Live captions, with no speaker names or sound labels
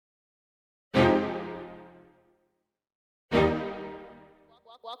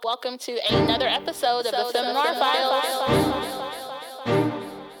Welcome to another episode of the Seminar Files.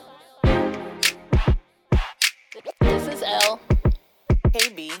 This is L.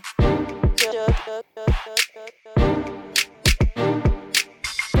 KB.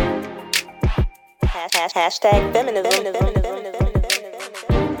 Hashtag feminism.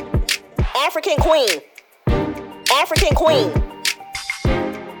 African queen.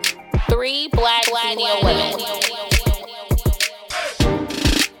 3 black female women.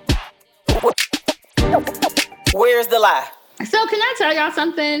 Where's the lie? So can I tell y'all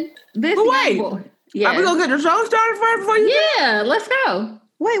something? This wait. young boy. Are Yeah. we gonna get the show started first before you? Yeah, let's go.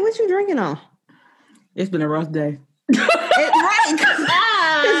 Wait, what you drinking on? It's been a rough day. Right,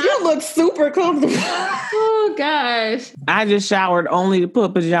 because you look super comfortable. Oh gosh. I just showered only to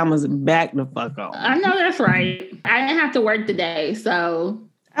put pajamas back the fuck on. I know that's right. I didn't have to work today, so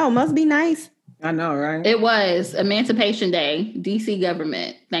Oh, must be nice. I know, right? it was Emancipation Day. DC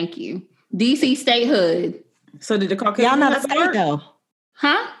government. Thank you. DC statehood. So did the Caucasian Y'all not a have to state work? though.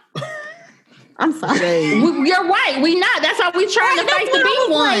 Huh? I'm sorry. Hey. You're right. We not. That's why we trying to fight to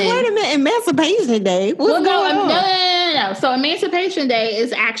be one. Wait a minute, Emancipation Day. What's We'll go. going on? No. So Emancipation Day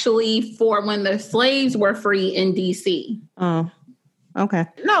is actually for when the slaves were free in DC. Oh, okay.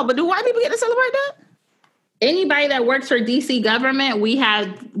 No, but do white people get to celebrate that? Anybody that works for DC government, we have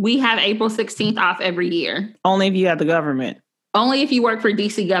April 16th off every year. Only if you have the government. Only if you work for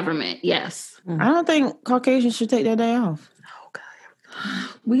DC government. Yes. I don't think Caucasians should take that day off.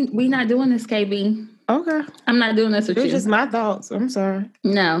 We not doing this, KB. Okay. I'm not doing this with It's you. just my thoughts. I'm sorry.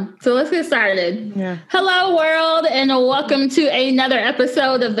 No. So let's get started. Yeah. Hello, world, and welcome to another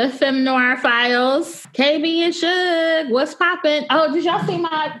episode of the Femme Noir Files. KB and Shug, what's poppin'? Oh, did y'all see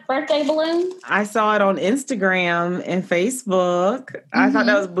my birthday balloon? I saw it on Instagram and Facebook. I thought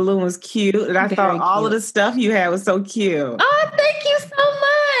that balloon was cute. And I thought all of the stuff you had was so cute. Oh, thank you so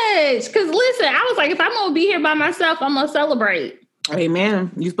much. Because listen, I was like, if I'm going to be here by myself, I'm going to celebrate.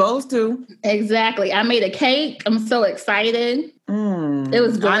 Amen. You supposed to. Exactly. I made a cake. I'm so excited. Mm. It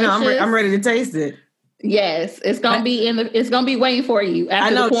was delicious. I know. I'm ready to taste it. Yes, it's gonna be it's gonna be waiting for you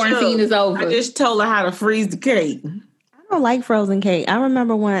after the quarantine is over. I just told her how to freeze the cake. I don't like frozen cake. I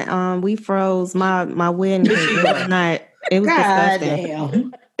remember when we froze my wedding cake. It was disgusting.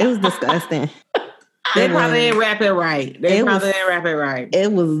 Damn. It was disgusting. They probably didn't wrap it right.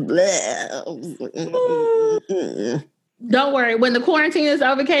 It was. Don't worry. When the quarantine is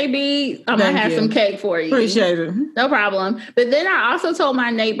over, KB, I'm gonna have some cake for you. Appreciate it. No problem. But then I also told my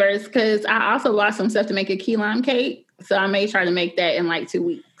neighbors, because I also bought some stuff to make a key lime cake. So I may try to make that in like 2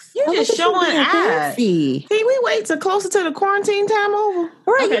 weeks. You just showing eyes. Fancy. Can we wait till closer to the quarantine time over?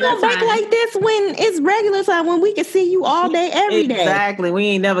 Right, Okay, you don't that's bake fine. like this when it's regular time, when we can see you all day, every day. Exactly. We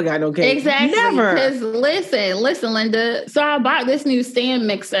ain't never got no cake. Exactly. Never. Because listen, Linda. So I bought this new stand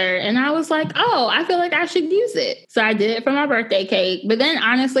mixer and I was like, oh, I feel like I should use it. So I did it for my birthday cake. But then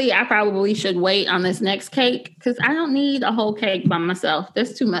honestly, I probably should wait on this next cake because I don't need a whole cake by myself.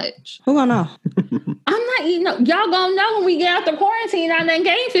 That's too much. Who gonna know? I'm not eating. Y'all gonna know when we get out the quarantine, I done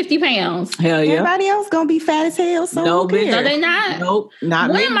gained 50 pounds. Hell yeah. Everybody else gonna be fat as hell, so No, who bitch. cares? No, they not. Nope. Not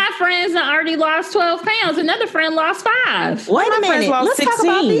One me. of my friends done already lost 12 pounds. Another friend lost 5. One Wait of a my friends minute. lost Let's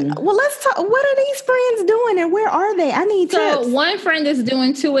 16. talk about let's talk. What are these friends doing and where are they? I need So tips. one friend is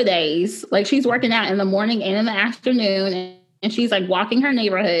doing 2-a-days. Like she's working out in the morning and in the afternoon. And she's like walking her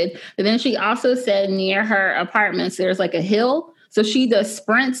neighborhood. But then she also said near her apartments, there's like a hill. So she does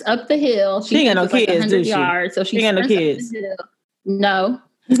sprints up the hill. She ain't got no thinks it's kids, like do 100 she? yards. So she She ain't got no sprints up kids. the hill. No.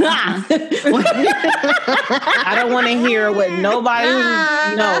 I don't want to hear what nobody.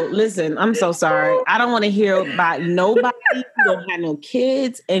 No, listen. I'm so sorry. I don't want to hear about nobody who don't have no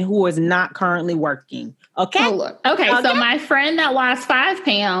kids and who is not currently working. Okay. Oh, look. Okay. So my friend that lost 5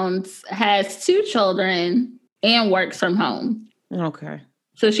 pounds has 2 children and works from home. Okay.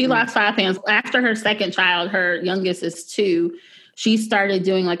 So she lost 5 pounds. After her second child, her youngest is 2, she started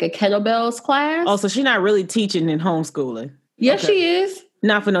doing like a kettlebells class. Oh, so she's not really teaching and homeschooling. Yes, okay. she is.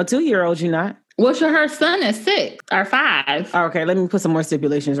 Not for no 2-year-olds, you're not. Well, so her son is 6 or 5. Okay, let me put some more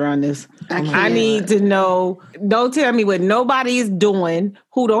stipulations around this. I I need to know. Don't tell me what nobody is doing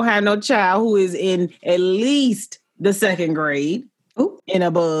who don't have no child who is in at least the 2nd grade and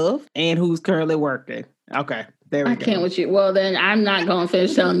above and who's currently working. Okay, there we I go. can't with you. Well, then I'm not going to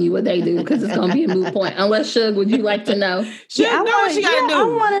finish telling you what they do because it's going to be a moot point. Unless, Shug, would you like to know? She know what she got to do. I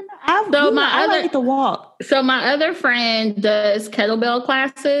want to. I like to walk. So my other friend does kettlebell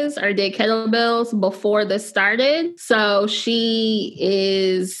classes or did kettlebells before this started. So she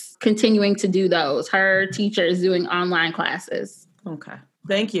is continuing to do those. Her teacher is doing online classes. Okay,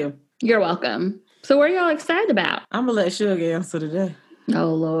 thank you. You're welcome. So what are y'all excited about? I'm gonna let Sugar answer today.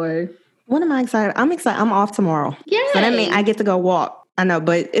 Oh Lord. What am I excited? I'm excited. I'm off tomorrow. Yeah. So that means I get to go walk. I know,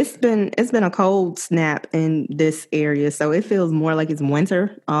 but it's been a cold snap in this area, so it feels more like it's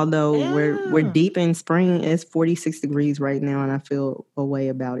winter. Although we're deep in spring, it's 46 degrees right now, and I feel a way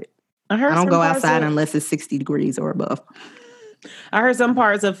about it. I don't go outside unless it's 60 degrees or above. I heard some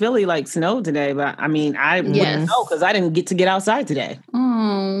parts of Philly like snowed today, but I mean, I wouldn't know because I didn't get outside today.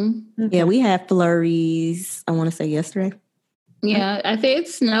 Yeah, we had flurries. I want to say yesterday. Yeah, I think it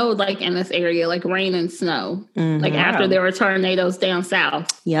snowed like in this area, like rain and snow. Like after there were tornadoes down south.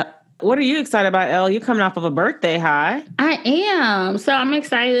 Yep. What are you excited about, Elle? You're coming off of a birthday high. I am. So I'm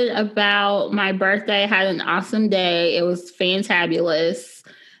excited about my birthday. I had an awesome day. It was fantabulous.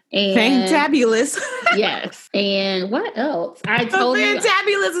 Fantabulous. Yes. And what else? I told you.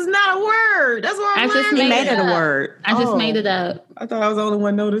 Fantabulous is not a word. That's what I just made it a word. I just made it up. I thought I was the only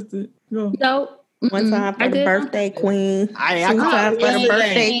one noticed it. No. Nope. One time for the birthday queen. I Two times for the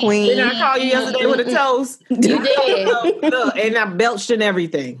birthday queen. Didn't I call you yesterday with a toast? You did. Look, and I belched and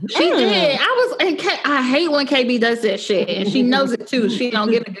everything. She did. I hate when KB does that shit, and she knows it too. She don't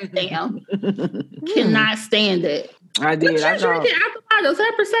give a good damn. Cannot stand it. I did. What you drinking out the bottle? Is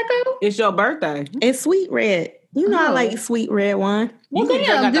that Prosecco? It's your birthday. It's sweet red. You know I like sweet red wine. Well,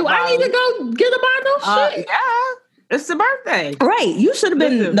 damn. Do I need to go get a bottle? Shit. Yeah. It's the birthday. Right. You should have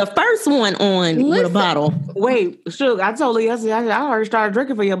been the first one on with a bottle. Wait, Suge, I told her yesterday, I already started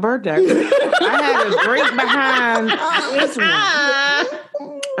drinking for your birthday. I had a drink behind this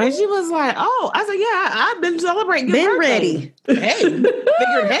one. And she was like, oh, I said, yeah, I've been celebrating your birthday. Ready. Hey,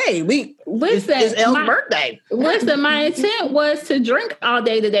 figured, hey, it's Elle's birthday. Listen, my intent was to drink all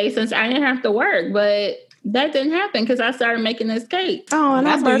day today since I didn't have to work, but that didn't happen because I started making this cake. Oh, and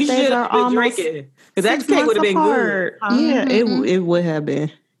our birthdays are almost drinking. Because that cake would have been good. Yeah, it would have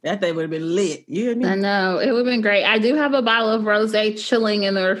been. That thing would have been lit. You hear me? I know. It would have been great. I do have a bottle of rosé chilling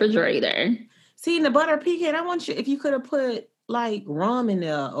in the refrigerator. See, in the butter pecan, I want you, if you could have put like rum in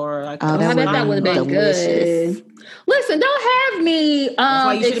there or like... I bet that would have been good. Listen, don't have me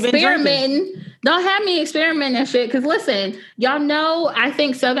experimenting. Don't have me experimenting and shit. Because listen, y'all know, I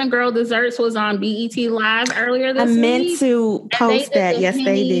think Southern Girl Desserts was on BET Live earlier this week. I meant to post that. Yes,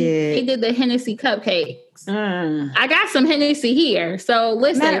 they did. They did the Hennessy cupcakes. I got some Hennessy here. So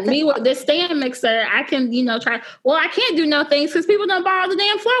listen, me with this stand mixer, I can, try. Well, I can't do no things because people don't borrow the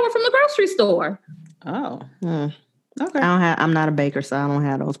damn flour from the grocery store. Oh. Okay. I'm not a baker, so I don't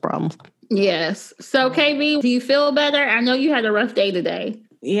have those problems. Yes. So KB, do you feel better? I know you had a rough day today.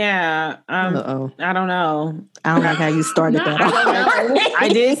 Yeah. I don't know. I don't like how you started that. I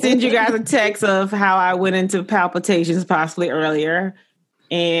did send you guys a text of how I went into palpitations possibly earlier.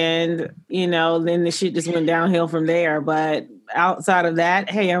 And, then the shit just went downhill from there. But outside of that,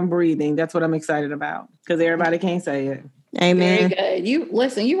 hey, I'm breathing. That's what I'm excited about. Because everybody can't say it. Amen. Very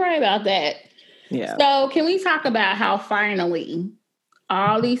good. You're right about that. Yeah. So can we talk about how finally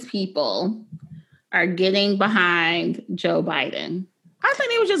all these people are getting behind Joe Biden? I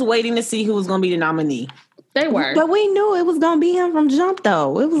think they were just waiting to see who was going to be the nominee. They were. But we knew it was going to be him from jump,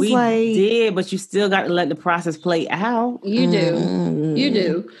 though. It was we did, but you still got to let the process play out. You do. You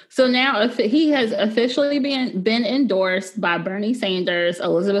do. So now he has officially been endorsed by Bernie Sanders,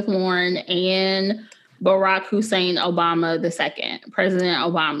 Elizabeth Warren, and Barack Hussein Obama II, President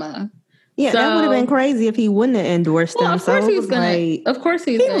Obama. Yeah, that would have been crazy if he wouldn't have endorsed him. Of course, he was going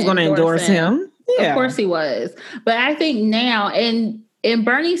to endorse him. Yeah. Of course he was. But I think now, and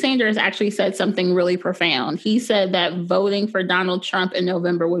Bernie Sanders actually said something really profound. He said that voting for Donald Trump in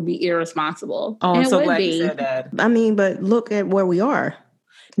November would be irresponsible. Oh, I'm so glad you said that. I mean, but look at where we are.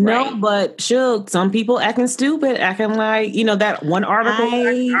 No, but some people acting stupid, acting like, that one article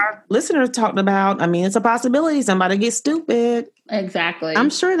our listeners talked about. I mean, it's a possibility somebody gets stupid. Exactly. I'm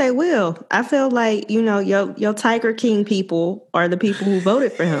sure they will. I feel like, your Tiger King people are the people who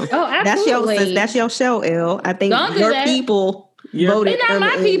voted for him. Oh, absolutely. That's your show, Elle. I think your people voted. They're not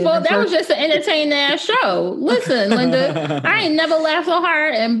my people. That was just an entertaining ass show. Listen, Linda, I ain't never laughed so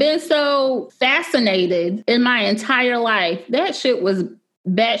hard and been so fascinated in my entire life. That shit was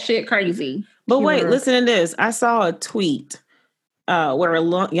batshit crazy. But wait, listen to this. I saw a tweet where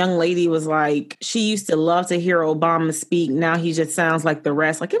a young lady was like, she used to love to hear Obama speak. Now he just sounds like the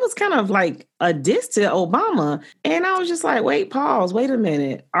rest. Like, it was kind of like a diss to Obama. And I was just like, wait a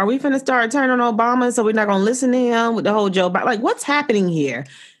minute. Are we finna start turning on Obama so we're not going to listen to him with the whole Joe Biden? Like, what's happening here?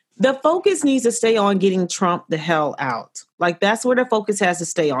 The focus needs to stay on getting Trump the hell out. Like, that's where the focus has to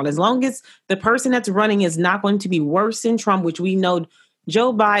stay on. As long as the person that's running is not going to be worse than Trump, which we know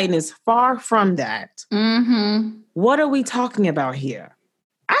Joe Biden is far from that. Mm-hmm. What are we talking about here?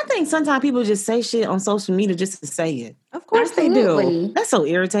 I think sometimes people just say shit on social media just to say it. Of course they do. Absolutely. That's so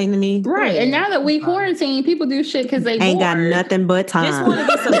irritating to me. Right. And now that we quarantine, people do shit because they Ain't got bored. nothing but Just time. want to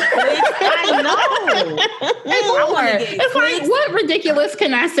get some clicks. I know. They bored. It's like, what ridiculous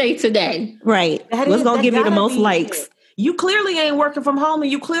can I say today? Right. That What's is- gonna that give you the gotta most be likes? it. You clearly ain't working from home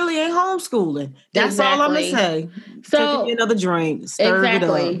and you clearly ain't homeschooling. That's all I'm going to say. So, take another drink. Stir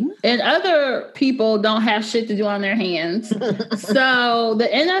exactly. it up. And other people don't have shit to do on their hands. So the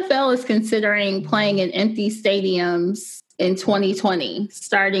NFL is considering playing in empty stadiums in 2020,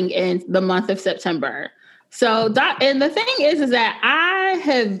 starting in the month of September. So, and the thing is that I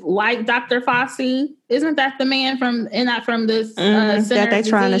have liked Dr. Fauci. Isn't that the man from this that they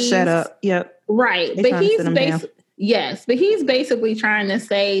trying to shut up? Yep. Right. They But trying to he's sit 'em down. yes, but he's basically trying to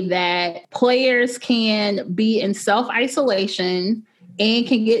say that players can be in self-isolation and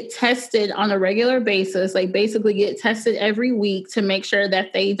can get tested on a regular basis, like basically get tested every week to make sure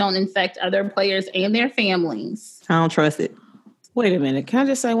that they don't infect other players and their families. I don't trust it. Wait a minute. Can I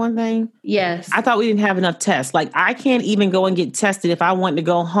just say one thing? Yes. I thought we didn't have enough tests. Like, I can't even go and get tested if I want to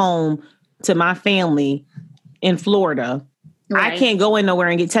go home to my family in Florida. Right. I can't go in nowhere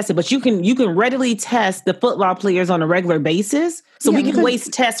and get tested, but you can readily test the football players on a regular basis. So we can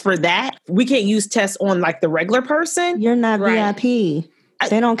waste tests for that. We can't use tests on like the regular person. You're not Right. VIP.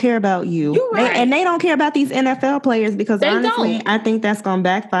 They don't care about you. You're right. And they don't care about these NFL players because They honestly, don't. I think that's going to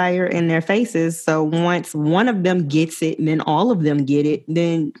backfire in their faces. So once one of them gets it and then all of them get it,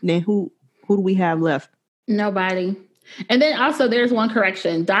 then who do we have left? Nobody. And then also there's one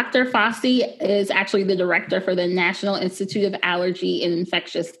correction. Dr. Fauci is actually the director for the National Institute of Allergy and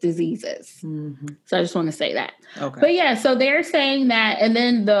Infectious Diseases. Mm-hmm. So I just want to say that. Okay. But yeah, so they're saying that, and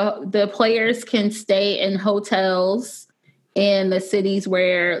then the players can stay in hotels in the cities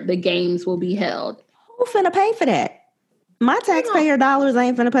where the games will be held. Who finna pay for that? My taxpayer dollars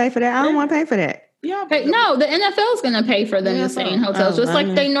ain't finna pay for that. I don't want to pay for that. Yeah. Hey, no, the NFL is going to pay for them Yeah, to stay in so- hotels, just I like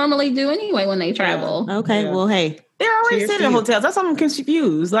mean- they normally do anyway when they travel. Okay, Yeah. well, hey. They're already Cheers staying to in you. hotels. That's why I'm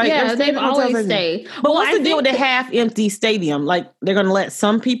confused. Like, Yeah, they're staying they've in hotels always right now. stayed. But Well, what's I the deal with think the half-empty stadium? Like, they're going to let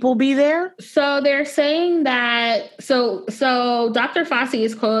some people be there? So they're saying that, so Dr. Fauci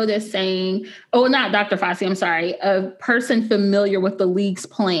is quoted as saying, not Dr. Fauci, I'm sorry, a person familiar with the league's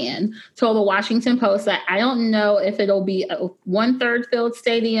plan told the Washington Post that I don't know if it'll be a 1/3 filled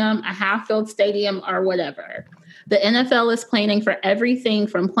stadium, a half filled stadium, or whatever. The NFL is planning for everything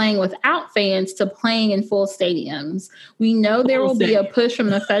from playing without fans to playing in full stadiums. We know there will be a push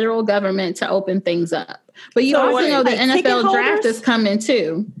from the federal government to open things up. But you So also wait, know the like ticket NFL draft holders? is coming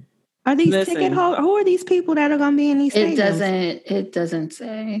too. Are these Listen. ticket holders? Who are these people that are going to be in these stadiums? It doesn't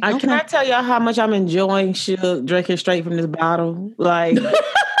say. Can I tell y'all how much I'm enjoying Suge drinking straight from this bottle? Like,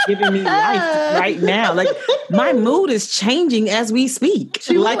 giving me life right now. Like, my mood is changing as we speak.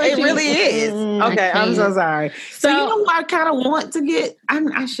 Like, it really is. Okay, I'm so sorry. So you know what I kind of want to get?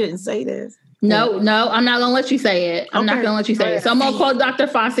 I shouldn't say this. No, I'm not gonna let you say it. I'm not Okay. gonna let you say it. So I'm gonna quote Dr.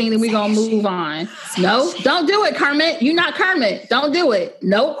 Fauci and then we're gonna move on. No, don't do it, Kermit. You're not Kermit. Don't do it.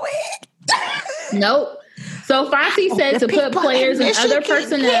 Nope. Nope. So Fauci said to put players and other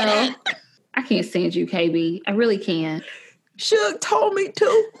personnel. I can't stand you, KB. I really can't. Suge told me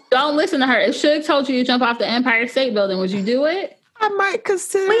to. Don't listen to her. If Suge told you to jump off the Empire State Building, would you do it? I might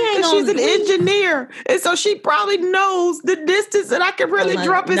consider We it ain't because she's an gonna- engineer. And so she probably knows the distance and I can really Like,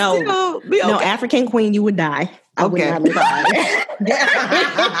 drop it no. still be okay. No, African queen, you would die. I would Okay. not live by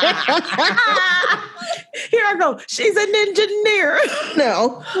Here I go. She's an engineer.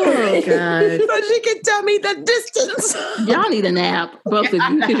 No. Oh, God. So she can tell me the distance. Y'all need a nap, both of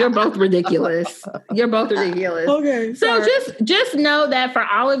you, because you're both ridiculous. You're both ridiculous. Okay. So just know that for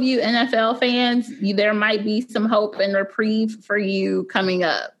all of you NFL fans, there might be some hope and reprieve for you coming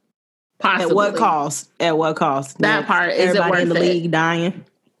up. Possibly. At what cost? At what cost? That part, is it Everybody worth in the it? league dying.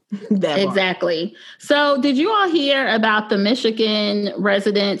 That part. Exactly. So did you all hear about the Michigan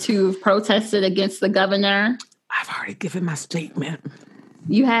residents who've protested against the governor? I've already given my statement.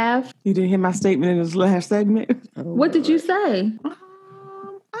 You have? You didn't hear my statement in this last segment? What did you say? I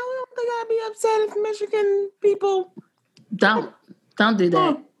don't think I'd be upset if Michigan people. Don't do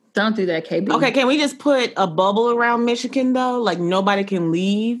that. Don't do that, KB. Okay, can we just put a bubble around Michigan though? Like nobody can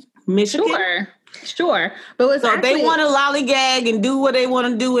leave Michigan. Sure. But it's So if they want to lollygag and do what they want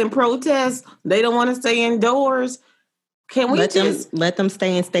to do and protest, they don't want to stay indoors. Can we Let them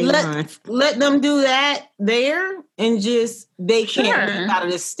stay in state lines. let them do that there and just they can't Sure. leave out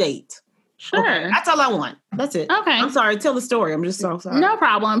of this state? Sure. Okay, that's all I want. That's it. Okay. I'm sorry. Tell the story. I'm just so sorry. No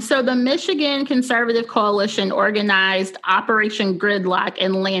problem. So the Michigan Conservative Coalition organized Operation Gridlock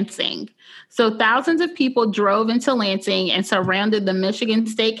in Lansing. So thousands of people drove into Lansing and surrounded the Michigan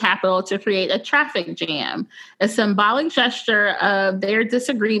State Capitol to create a traffic jam, a symbolic gesture of their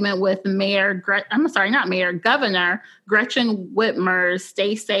disagreement with Governor Gretchen Whitmer's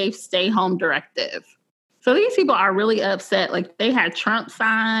 "Stay Safe, Stay Home" directive. So these people are really upset. Like, they had Trump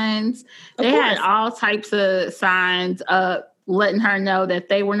signs, they had all types of signs up letting her know that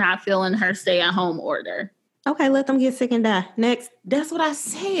they were not feeling her stay-at-home order. Okay, let them get sick and die. Next. That's what I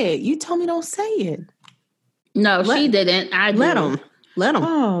said. You told me don't say it. No, she didn't. I Let did. them. Let them.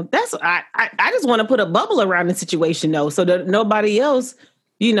 Oh, I just want to put a bubble around the situation, though, so that nobody else,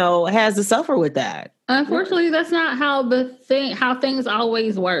 has to suffer with that. Unfortunately, that's not how how things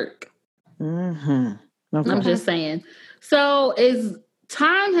always work. Mm-hmm. Okay. I'm just saying. So as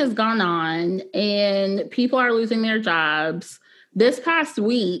time has gone on and people are losing their jobs, this past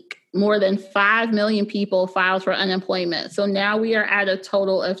week, more than 5 million people filed for unemployment. So now we are at a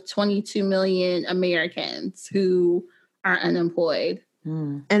total of 22 million Americans who are unemployed.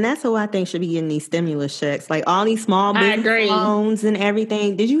 And that's who I think should be getting these stimulus checks. Like all these small I business agree. loans and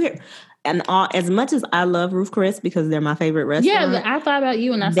everything. Did you hear? And as much as I love Ruth Chris because they're my favorite restaurant. Yeah, I thought about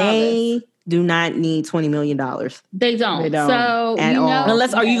you when I saw this. They do not need $20 million. They don't. They don't. So, At all.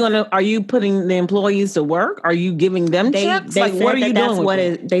 Unless, are you putting the employees to work? Are you giving them checks? They Like, said what are you that's doing what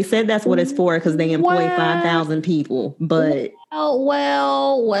with it? They said that's what it's for because they employ What? 5,000 people. But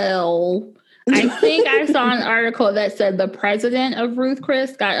Well. I think I saw an article that said the president of Ruth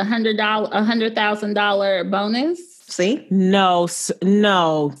Chris got a $100,000 bonus. see, No. That's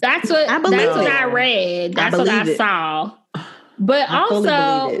what I believe I it. read. That's what believe I it. saw. But I fully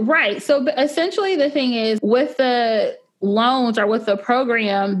also, believe it. right. So essentially the thing is with the loans or with the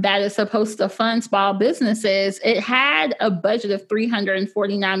program that is supposed to fund small businesses, it had a budget of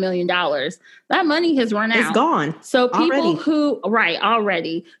 $349 million. That money has run out. it's gone. So people Already.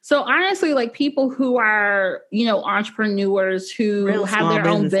 already. So honestly, like people who are, entrepreneurs who Real have small their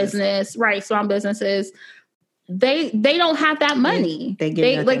own businesses. business, right? Small businesses, they don't have that money. They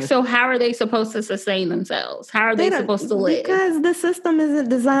get nothing. so how are they supposed to sustain themselves? How are they don't- supposed to live? Because the system isn't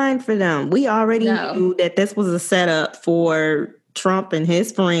designed for them. We already No. knew that this was a setup for Trump and his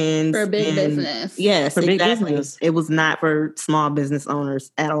friends. For big and- business. Yes, For big exactly. business. It was not for small business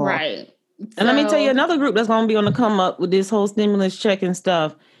owners at all. Right. And let me tell you So- another group that's going to be on the come up with this whole stimulus check and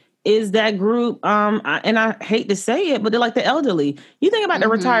stuff is that group. And I hate to say it, but they're like the elderly. You think about the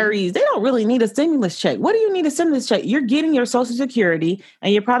retirees, they don't really need a stimulus check. What do you need a stimulus check? You're getting your Social Security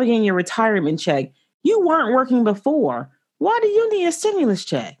and you're probably getting your retirement check. You weren't working before. Why do you need a stimulus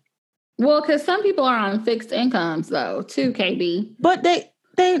check? Well, because some people are on fixed incomes though, too, KB. But they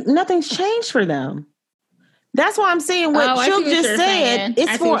nothing's changed for them. That's why I'm saying what I see Chil what just you're said. saying. I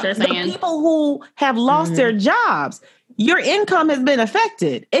It's see for what you're the saying. people who have lost their jobs. Your income has been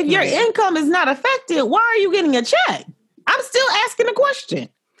affected. If your income is not affected, why are you getting a check? I'm still asking the question.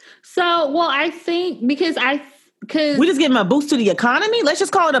 So, well, I think because We just give them a boost to the economy. Let's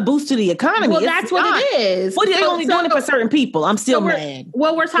just call it a boost to the economy. well, It's that's what not. it is. What are they only doing it for certain people? I'm still we're- mad.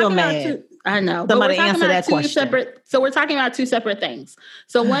 Well, we're talking Still about mad. two. I know. Somebody but we're talking answer about that two question. separate. So we're talking about two separate things.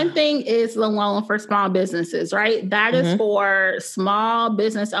 So one thing is the loan for small businesses, right? That is for small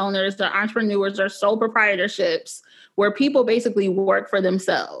business owners, the entrepreneurs, or sole proprietorships, where people basically work for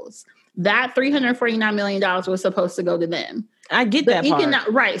themselves. That $349 million was supposed to go to them. I get that part.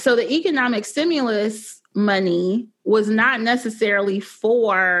 Right. So the economic stimulus money was not necessarily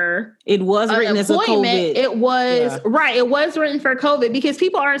for It was written as a unemployment. COVID. It was Yeah. right. It was written for COVID because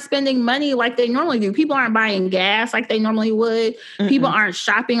people aren't spending money like they normally do. People aren't buying gas like they normally would. People aren't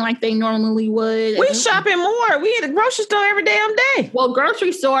shopping like they normally would. We shopping more. We at the grocery store every damn day. Well,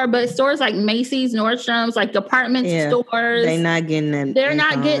 grocery store, but stores like Macy's, Nordstrom's, like department stores. They're not getting that. They're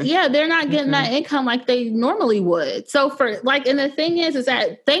not income. getting, they're not getting that income like they normally would. So and the thing is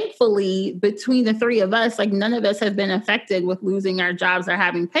that thankfully between the three of us, like none of us have been affected with losing our jobs or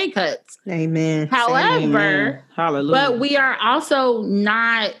having pay cuts. Amen. However, Hallelujah. but we are also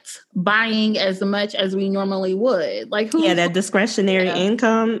not buying as much as we normally would. Like that discretionary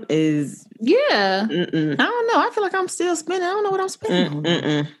income is. Yeah. Mm-mm. I don't know. I feel like I'm still spending. I don't know what I'm spending on.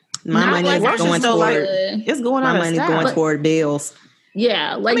 Mm-mm. My Not money like is grocery going store, toward. It's going My out of money's style. going toward bills.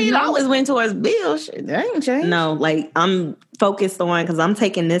 Yeah. Like I mean, it no- always went towards bills. Shit, that ain't changed. No, like I'm focused on because I'm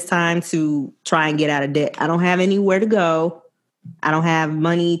taking this time to try and get out of debt. I don't have anywhere to go. I don't have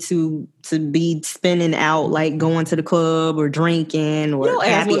money to to be spending out, like going to the club or drinking or Your ass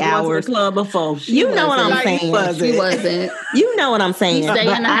happy was hours. going to the club before. You know what I'm Like, saying. She wasn't. You know what I'm saying. stay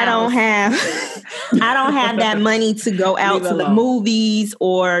But in the I don't have that money to go out Leave to it the alone. movies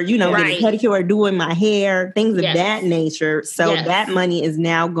or, you know, Right. get a pedicure or doing my hair, things of Yes. that nature. So Yes. that money is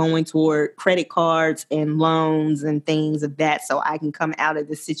now going toward credit cards and loans and things of that. So I can come out of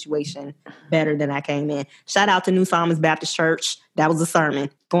this situation better than I came in. Shout out to New Psalmist Baptist Church. That was a sermon.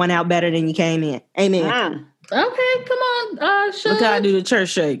 Going out better than you came in. Amen. Okay, come on, Look how I do the church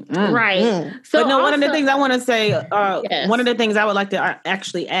shake. Right. Mm. So But no, one of the also- things I want to say, Yes. one of the things I would like to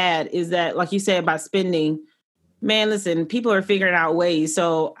actually add is that, like you said about spending, man, listen, people are figuring out ways.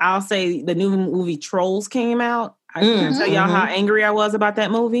 So I'll say the new movie Trolls came out. I can tell y'all how angry I was about that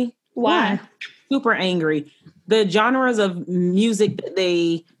movie. Why? Super angry. The genres of music that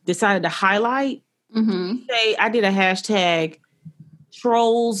they decided to highlight. Mm-hmm. Say I did a hashtag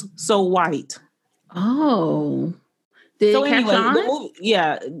Trolls So White. Oh, did So it catch anyway, on? the movie,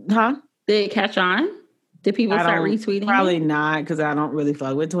 yeah, huh? Did it catch on? Did people I start don't- retweeting? Probably it? not, because I don't really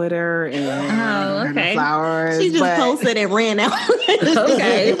fuck with Twitter and Oh, okay. flowers. She just but- posted and ran out.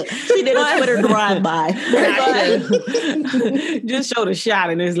 Okay. She did a Twitter drive-by. just showed a shot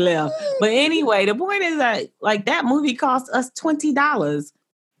and it's left. But anyway, the point is that like that movie cost us $20.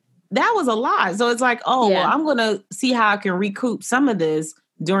 That was a lot. So it's like, oh, Yeah. well, I'm gonna see how I can recoup some of this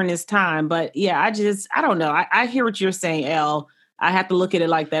during this time. But yeah, I don't know. I hear what you're saying, Elle. I have to look at it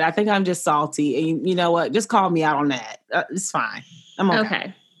like that. I think I'm just salty. And you know what? Just call me out on that. It's fine. I'm okay.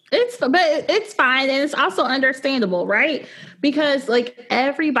 Okay. It's fine, and it's also understandable, right? Because like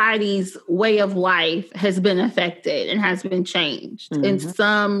everybody's way of life has been affected and has been changed in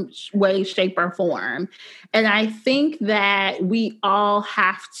some way, shape, or form. And I think that we all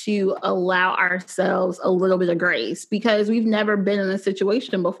have to allow ourselves a little bit of grace because we've never been in a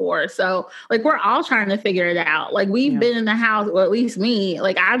situation before. So like we're all trying to figure it out. Like we've been in the house, or at least me,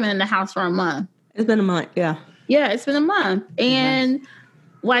 like I've been in the house for a month. It's been a month, yeah. Yeah, it's been a month. And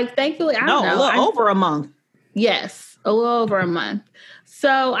like, thankfully, I don't know. Look, over a month. Yes, a little over a month.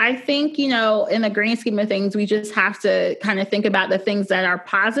 So I think, you know, in the grand scheme of things, we just have to kind of think about the things that are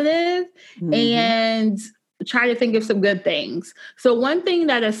positive and try to think of some good things. So one thing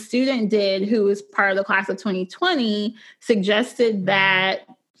that a student did who was part of the class of 2020 suggested that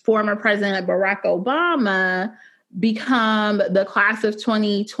former President Barack Obama become the class of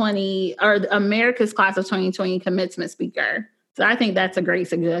 2020 or America's class of 2020 commencement speaker. So I think that's a great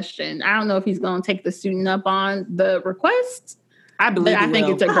suggestion. I don't know if he's going to take the student up on the request, I believe but I think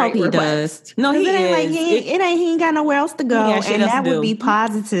it's a I great hope he request. does. No, he 'Cause it ain't like is. he ain't got nowhere else to go, Yeah, shit and else that to would do. be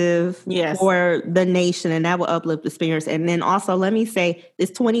positive Yes. for the nation, and that would uplift the spirits. And then also, let me say,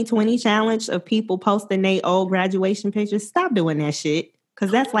 this 2020 challenge of people posting their old graduation pictures, stop doing that shit because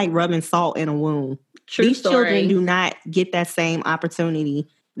that's like rubbing salt in a wound. True These story. children do not get that same opportunity.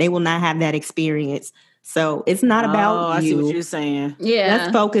 They will not have that experience. So it's not about I see you. what you're saying. Yeah.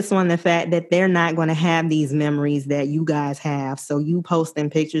 Let's focus on the fact that they're not going to have these memories that you guys have. So you posting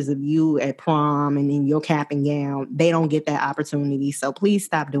pictures of you at prom and in your cap and gown, they don't get that opportunity. So please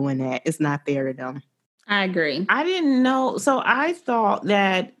stop doing that. It's not fair to them. I agree. I didn't know. So I thought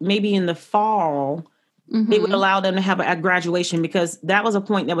that maybe in the fall, they Mm-hmm. would allow them to have a graduation because that was a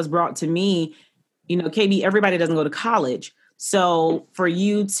point that was brought to me. You know, KB, everybody doesn't go to college. So for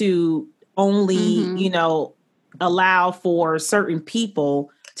you to only, you know, allow for certain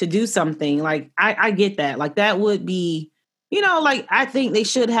people to do something, like I get that. Like that would be, you know, like I think they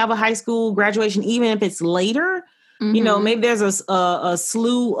should have a high school graduation, even if it's later. You know, maybe there's a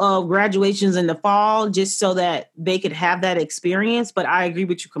slew of graduations in the fall just so that they could have that experience. But I agree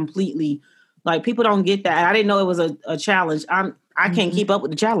with you completely. Like people don't get that. I didn't know it was a challenge. I can't keep up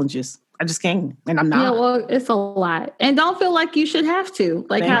with the challenges. I just can't, and I'm not. Yeah, well, it's a lot. And don't feel like you should have to.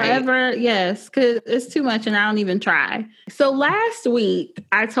 Like, Right. however, yes, because it's too much and I don't even try. So last week,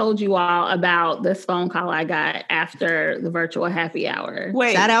 I told you all about this phone call I got after the virtual happy hour.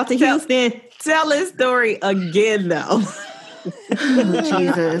 Wait, Shout out to Houston. Tell this story again, though.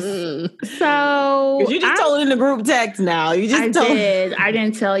 Jesus. So Because you just told it in the group text now. You just I told. did. I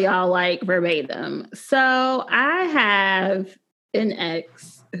didn't tell y'all like verbatim. So I have an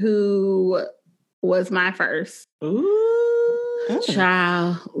ex who was my first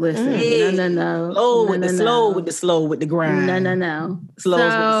child. Listen, no. Slow with the slow with the grind. No.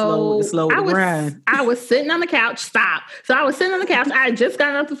 Slow with the grind. I was sitting on the couch. Stop. So I was sitting on the couch. I had just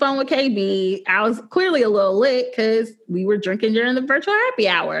gotten off the phone with KB. I was clearly a little lit because we were drinking during the virtual happy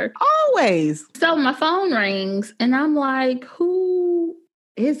hour. Always. So my phone rings and I'm like, who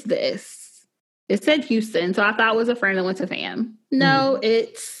is this? It said Houston, so I thought it was a friend that went to fam. No,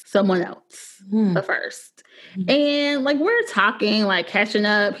 it's someone else. The first. And like we're talking, like catching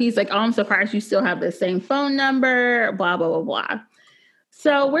up. He's like, "Oh, I'm surprised you still have the same phone number." Blah blah blah blah.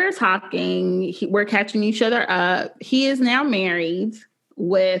 So we're talking. We're catching each other up. He is now married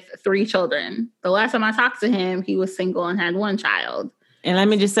with 3 children. The last time I talked to him, he was single and had 1 child. And let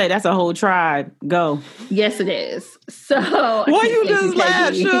me just say, that's a whole tribe. Go. Yes, it is. So why you just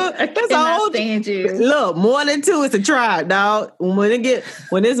laugh, Shook? That's a whole stand you. Look, more than 2, it's a tribe, dog. When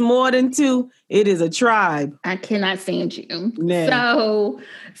it's more than 2, it is a tribe. I cannot stand you. Nah.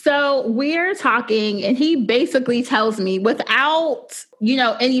 So we're talking, and he basically tells me without,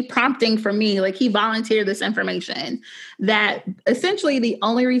 any prompting from me, like he volunteered this information, that essentially the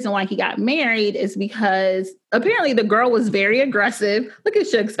only reason why he got married is because apparently the girl was very aggressive. Look at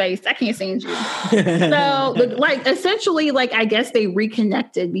Suge's face. I can't stand you. So essentially, I guess they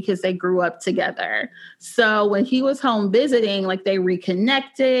reconnected because they grew up together. So when he was home visiting, they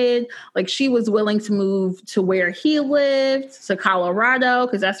reconnected. She was willing to move to where he lived, to Colorado,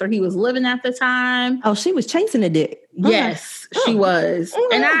 because that's where he was living at the time. Oh, she was chasing a dick. Yes, she was.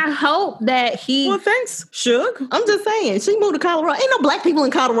 And I hope that he... Well, thanks, Suge. I'm just saying, she moved to Colorado. Ain't no black people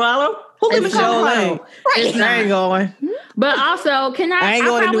in Colorado. Who live in Colorado? Right. I ain't going. But also, I ain't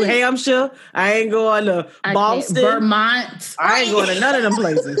going to New Hampshire. I ain't going to Boston. Vermont. I ain't going to none of them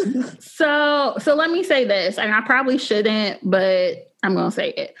places. So let me say this, and I probably shouldn't, but I'm going to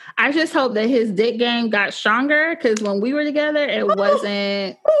say it. I just hope that his dick game got stronger, because when we were together, it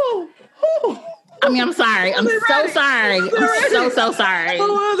wasn't... I mean, I'm sorry. I'm so sorry. I'm so sorry.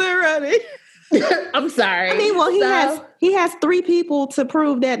 Oh, they're ready. I'm sorry. I mean, well, he has 3 people to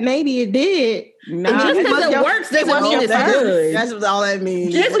prove that maybe it did. Nah, just because it works doesn't mean it's good. That's all that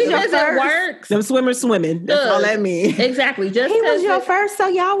means. Just because it works. Them swimmers swimming. That's all that means. Exactly. He was your first, so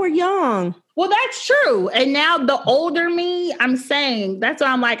y'all were young. Well, that's true. And now the older me, I'm saying, that's why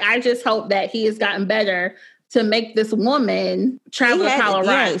I'm like, I just hope that he has gotten better to make this woman travel to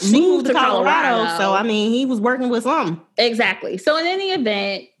Colorado. Yeah, she moved to Colorado. So, I mean, he was working with something. Exactly. So in any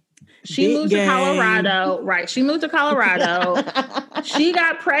event, she moved to Colorado. Right. She moved to Colorado. She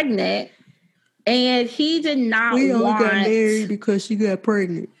got pregnant, and he did not want... We only got married because she got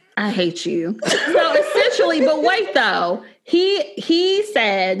pregnant. I hate you. So essentially, but wait though, he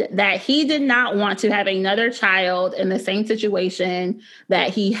said that he did not want to have another child in the same situation that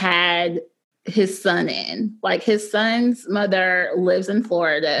he had his son in. His son's mother lives in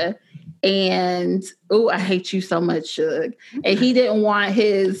Florida, and I hate you so much, Suge. And he didn't want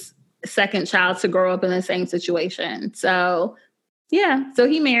his second child to grow up in the same situation. So yeah, so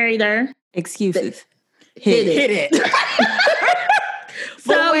he married her. Excuses. Hit it.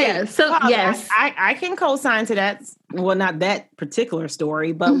 Yes. I can co-sign to that. Well, not that particular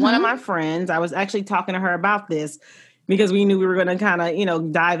story, but one of my friends, I was actually talking to her about this because we knew we were going to kind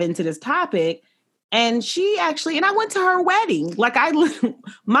of, dive into this topic. And she actually, and I went to her wedding.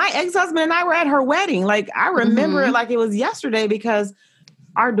 My ex-husband and I were at her wedding. I remember it like it was yesterday, because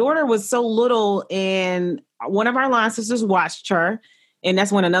our daughter was so little, and one of our line sisters watched her. And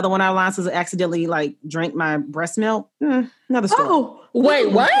that's when another one of our line sisters accidentally drank my breast milk. Another story. Oh,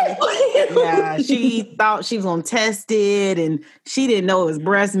 wait, what? Yeah, she thought she was going to test it, and she didn't know it was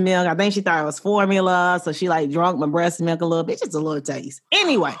breast milk. I think she thought it was formula. So she drank my breast milk a little bit, just a little taste.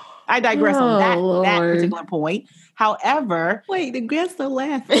 Anyway, I digress on that particular point. However, wait, the guests are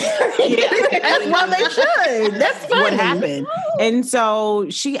laughing. That's why they should. That's funny. What happened? And so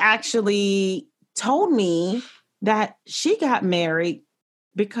she actually told me that she got married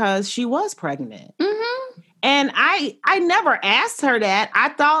because she was pregnant. Mm-hmm. And I never asked her that. I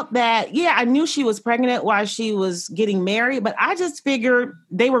thought that, I knew she was pregnant while she was getting married, but I just figured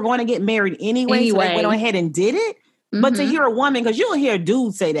they were going to get married anyway. So they went ahead and did it. Mm-hmm. But to hear a woman, because you'll hear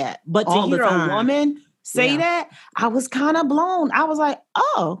dudes say that, but to hear a woman say that, I was kind of blown. I was like,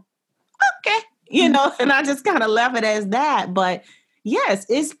 oh, okay. And I just kind of left it as that. But yes,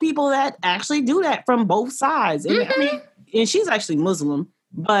 it's people that actually do that from both sides. And, and she's actually Muslim,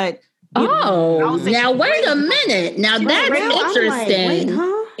 but... now wait a minute. Now that's interesting.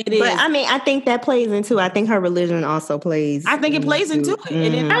 It is. But I think that plays into. I think her religion also plays. I think it plays into it.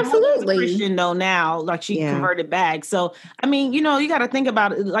 And it absolutely Christian though now, she converted back. So you got to think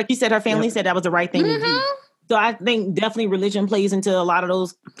about it. Like you said, her family said that was the right thing to do. So I think definitely religion plays into a lot of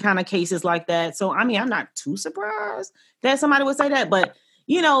those kind of cases like that. So I'm not too surprised that somebody would say that, but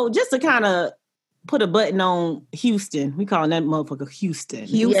just to kind of put a button on Houston. We calling that motherfucker Houston.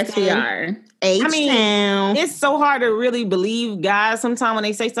 Yes, we are. H-Town. It's so hard to really believe guys sometimes when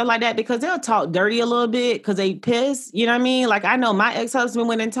they say stuff like that because they'll talk dirty a little bit because they pissed. You know what I mean? Like I know my ex-husband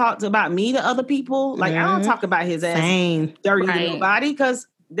went and talked about me to other people. Like I don't talk about his ass dirty to nobody because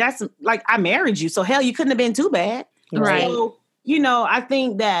that's like I married you. So hell, you couldn't have been too bad. Right. So, you know, I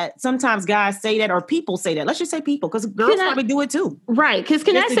think that sometimes guys say that or people say that. Let's just say people because girls probably do it too. Right. Because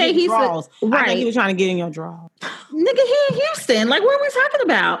can I say he's right. I think he right. was trying to get in your draws. Nigga, he in Houston. Like, what are we talking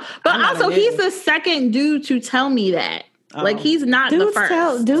about? But also, he's the second dude to tell me that. Like, he's not the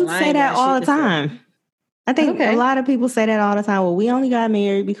first. Dudes say that all the time. I think a lot of people say that all the time. Well, we only got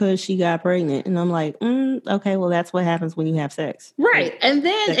married because she got pregnant. And I'm like, okay, well, that's what happens when you have sex. Right. And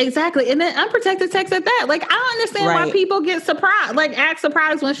then, exactly. And then unprotected sex at that. Like, I don't understand why people get surprised, like, act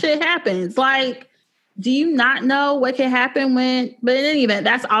surprised when shit happens. Like, do you not know what can happen when, but in any event,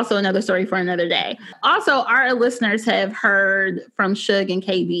 that's also another story for another day. Also, our listeners have heard from Suge and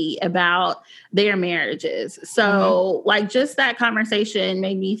KB about their marriages. So like just that conversation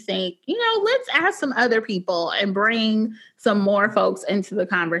made me think, you know, let's ask some other people and bring some more folks into the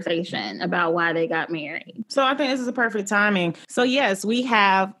conversation about why they got married. So I think this is a perfect timing. So yes, we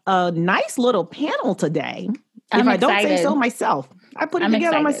have a nice little panel today. If I don't say so myself. I put it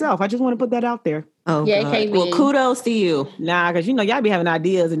together myself. I just want to put that out there. Oh, yeah, KB. Well, kudos to you. Nah, because you know, y'all be having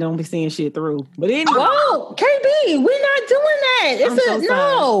ideas and don't be seeing shit through. But anyway. Whoa, KB, we're not doing that.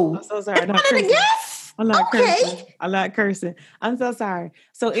 I'm so sorry. I'm not cursing. Guess? I'm not cursing. I'm not cursing. I'm so sorry.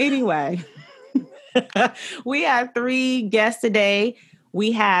 So anyway, we have 3 guests today.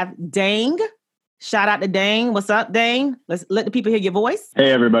 We have Dang. Shout out to Dang. What's up, Dang? Let's let the people hear your voice.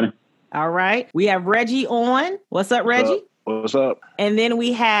 Hey, everybody. All right. We have Reggie on. What's up, Reggie? What's up? And then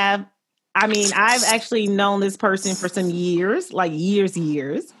we have, I've actually known this person for some years, like years.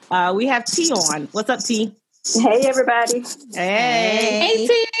 We have T on. What's up, T? Hey, everybody. Hey,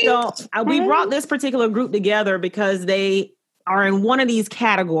 T. So we brought this particular group together because they are in one of these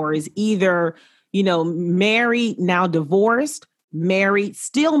categories, either, you know, married, now divorced, married,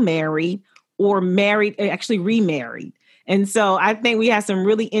 still married, or married, actually remarried. And so I think we have some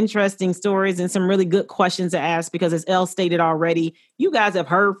really interesting stories and some really good questions to ask because as Elle stated already, you guys have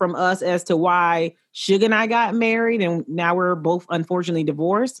heard from us as to why Suge and I got married and now we're both unfortunately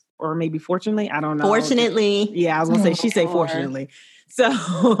divorced or maybe fortunately, I don't know. Fortunately. Yeah, I was going to say, she said fortunately.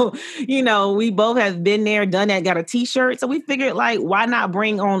 So, you know, we both have been there, done that, got a t-shirt. So we figured like, why not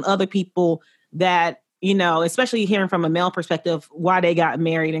bring on other people that, you know, especially hearing from a male perspective, why they got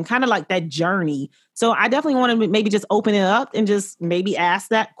married and kind of like that journey. So I definitely want to maybe just open it up and just maybe ask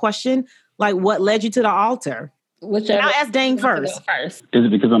that question, like what led you to the altar? And I'll ask Dang first. Is it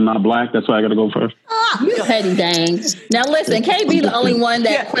because I'm not black? That's why I got to go first? You petty Dang. Now listen, KB the only one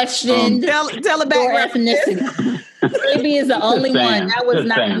that questioned tell it back your ethnicity. KB is the only one. That was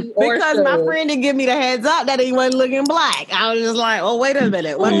not you or because Suge. my friend didn't give me the heads up that he wasn't looking black. I was just like, oh, wait a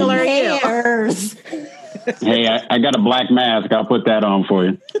minute. What color are you? Hey, I got a black mask. I'll put that on for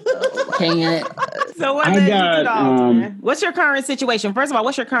you. Can't. So what led you to the altar, man? What's your current situation? First of all,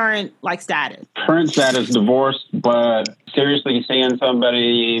 what's your current like status? Current status, divorced, but seriously seeing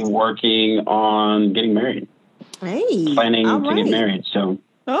somebody working on getting married. Hey, planning to get married. So.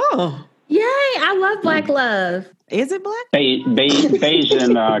 Oh. Yay, I love black love. Is it black? Beige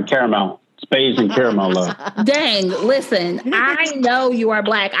and caramel. It's beige and caramel love. Dang, listen, I know you are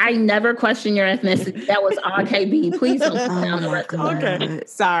black. I never question your ethnicity. That was all KB. Please don't sound okay.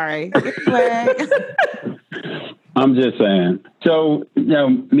 Sorry. I'm just saying. So, you know,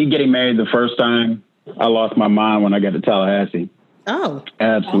 me getting married the first time, I lost my mind when I got to Tallahassee. Oh.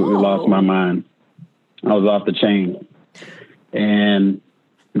 Absolutely lost my mind. I was off the chain. And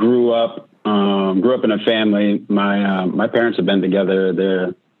grew up in a family. My parents have been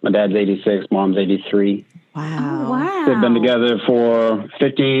together. My dad's 86, mom's 83. Wow. They've been together for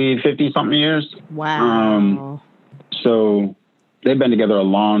 50 something years. Wow. So they've been together a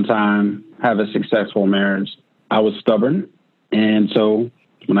long time, have a successful marriage. I was stubborn. And so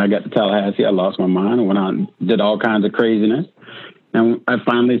when I got to Tallahassee, I lost my mind and went out and did all kinds of craziness. And I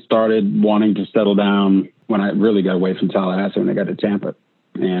finally started wanting to settle down when I really got away from Tallahassee when I got to Tampa.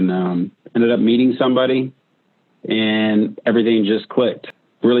 And ended up meeting somebody and everything just clicked.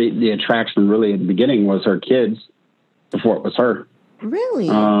 Really, the attraction really at the beginning was her kids before it was her. Really?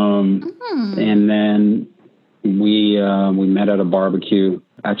 And then we met at a barbecue,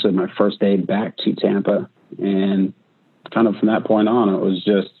 actually my first day back to Tampa. And kind of from that point on, it was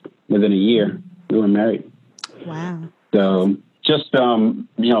just within a year, we were married. Wow. So just,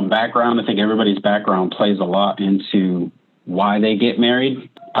 background, I think everybody's background plays a lot into why they get married.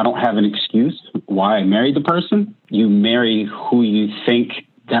 I don't have an excuse why I married the person. You marry who you think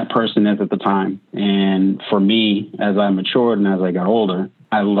that person is at the time. And for me, as I matured and as I got older,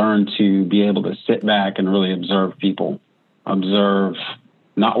 I learned to be able to sit back and really observe people. Observe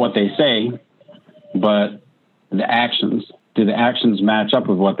not what they say, but the actions. Do the actions match up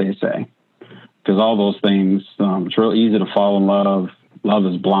with what they say? Because all those things, it's real easy to fall in love. Love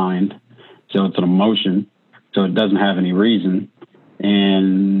is blind. So it's an emotion. So it doesn't have any reason.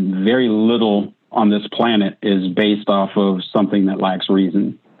 And very little on this planet is based off of something that lacks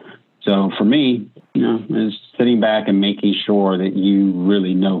reason. So for me, is sitting back and making sure that you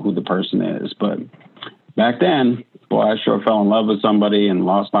really know who the person is. But back then, boy, I sure fell in love with somebody and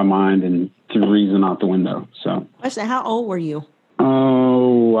lost my mind and threw reason out the window. So, Question: How old were you?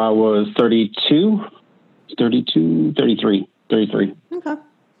 Oh, I was 33.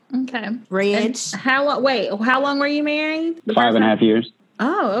 Okay. Reg. How long were you married? 5.5 years.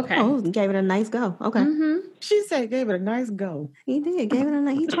 Oh, okay. Oh, he gave it a nice go. Okay. Mm-hmm. She said gave it a nice go. He did. Gave it a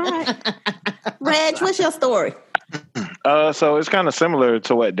nice. He tried. Reg, what's your story? So it's kind of similar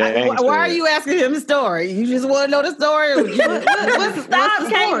to what Dan said. Why are you asking him the story? You just want to know the story? What's the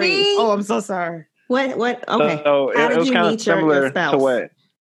story? Oh, I'm so sorry. What? Okay. So How it did was you kind of meet your similar spouse? to what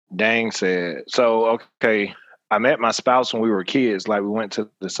Dang said. So, okay, I met my spouse when we were kids. Like, we went to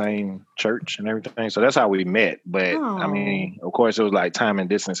the same church and everything. So that's how we met. But, I mean, of course, it was like time and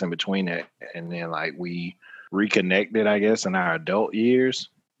distance in between that. And then, like, we reconnected, I guess, in our adult years.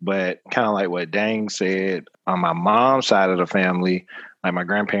 But kind of like what Dang said, on my mom's side of the family, like, my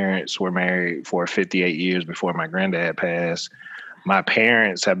grandparents were married for 58 years before my granddad passed. My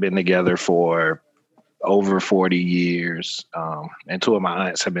parents have been together for over 40 years. And two of my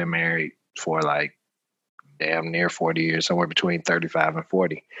aunts have been married for like damn near 40 years, somewhere between 35 and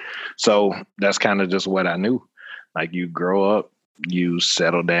 40. So that's kind of just what I knew. Like, you grow up, you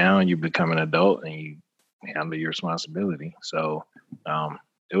settle down, you become an adult, and you handle your responsibility. So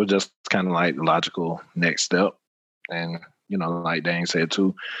it was just kind of like the logical next step. And, like Dang said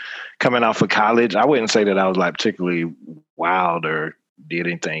too, coming out of college, I wouldn't say that I was like particularly wild or did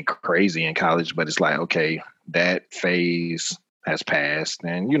anything crazy in college, but it's like, okay, that phase has passed.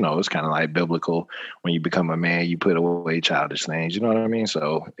 And, it's kind of like biblical. When you become a man, you put away childish things. You know what I mean?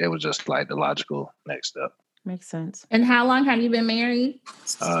 So it was just like the logical next step. Makes sense. And how long have you been married?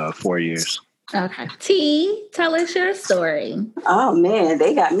 4 years. Okay. T, tell us your story. Oh, man,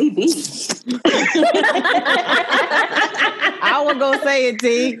 they got me beat. I was going to say it,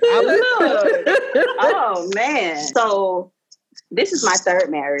 T. Oh, man. So this is my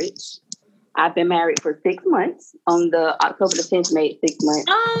third marriage. I've been married for 6 months. On the October the 10th made 6 months.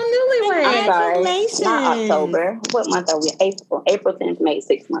 Oh, newlywed. I'm sorry, Congratulations. not October. What month are we? April 10th made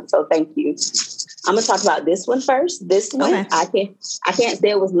 6 months. So thank you. I'm gonna talk about this one first. This one, okay. I can't say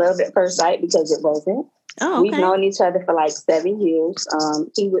it was love at first sight because it wasn't. Oh, okay. We've known each other for like 7 years.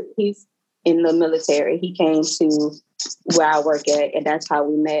 He's in the military. He came to where I work at, and that's how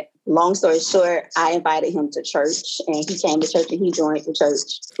we met. Long story short, I invited him to church, and he came to church and he joined the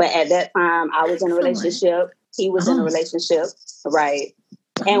church. But at that time, I was in a relationship. He was in a relationship, right?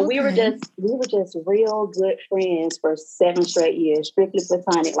 And we were just real good friends for 7 straight years, strictly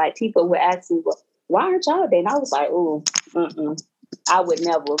platonic. Like, people would ask me, well, why aren't y'all dating? I was like, I would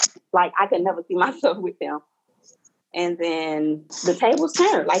never, like, I could never see myself with them. And then the tables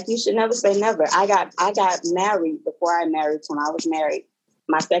turned. Like, you should never say never. I got married before I married him. I was married,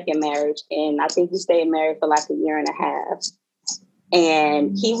 my second marriage, and I think we stayed married for like 1.5 years.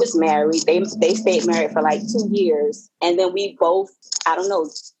 And he was married. They stayed married for like 2 years. And then we both, I don't know,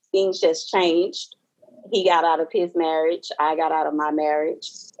 things just changed. He got out of his marriage. I got out of my marriage.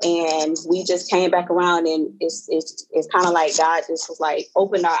 And we just came back around, and it's kind of like God just was like,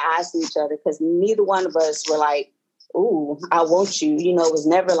 opened our eyes to each other, because neither one of us were like, ooh, I want you. It was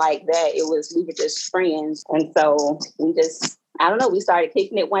never like that. We were just friends. And so we just, I don't know, we started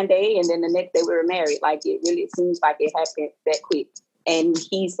kicking it one day, and then the next day we were married. Like, it really seems like it happened that quick. And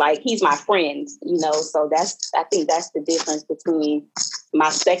he's my friend, so I think that's the difference between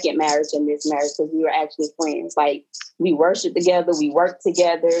my second marriage and this marriage, because we were actually friends. Like, we worship together, we work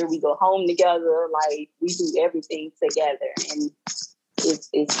together, we go home together, like, we do everything together, and it's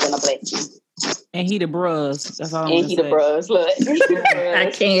been a blessing. And he the bros. That's all I'm And he the bros. Look. I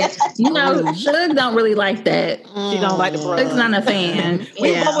can't. Shug don't really like that. She don't like the bros. Shug's not a fan.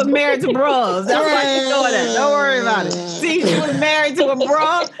 We both was married to bros. That's why she's doing that. Don't worry about it. See, she was married to a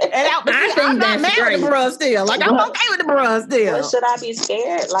bro, and I'm not married to bros still. Like, I'm okay with the bros still. Well, should I be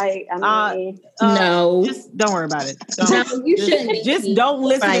scared? Like, I mean, no. Just don't worry about it. No, you shouldn't. Just don't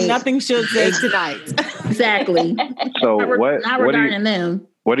listen to nothing Shug says tonight. Exactly. So not regarding them.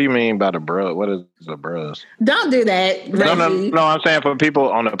 What do you mean by the bruh? What is the bruhs? Don't do that. No. I'm saying for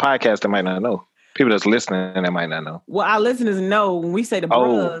people on the podcast that might not know. People that's listening that might not know. Well, our listeners know when we say the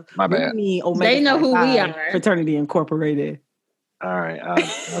bruhs, my bad. we mean Omega They know who we are. Fraternity Incorporated. All right,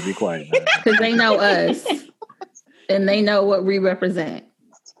 I'll be quiet. Because they know us. And they know what we represent.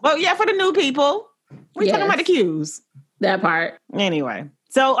 Well, yeah, for the new people. We're talking about the cues. That part. Anyway.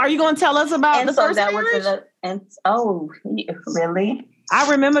 So are you going to tell us about the first marriage? Really? I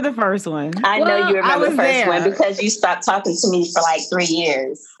remember the first one. I know you remember the first one because you stopped talking to me for like 3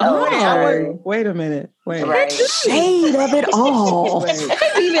 years. Wait a minute. Right. Shade of it all.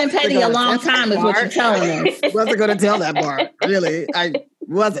 You've been petty a long time is what you're telling us. Wasn't going to tell that part. Really, I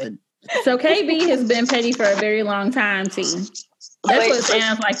wasn't. So KB has been petty for a very long time, T. That's what it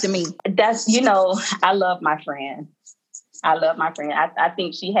sounds like to me. That's, I love my friend. I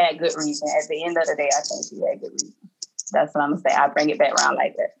think she had good reason. At the end of the day, I think she had good reason. That's what I'm going to say. I bring it back around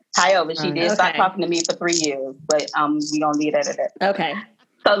like that. However, she did stop talking to me for 3 years, but we're going to leave that at that. Okay.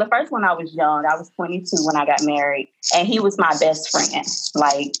 So the first one, I was young. I was 22 when I got married, and he was my best friend.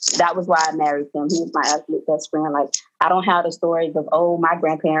 Like, that was why I married him. He was my absolute best friend. Like, I don't have the stories of, my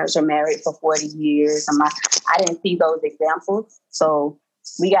grandparents are married for 40 years. I didn't see those examples. So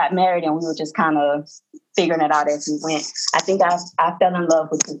we got married, and we were just kind of figuring it out as we went. I think I fell in love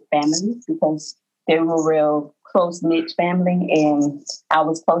with his family because they were real close-knit family, and I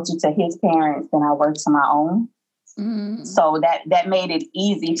was closer to his parents than I was to my own. Mm. So that made it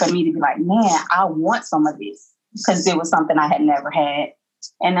easy for me to be like, man, I want some of this because it was something I had never had.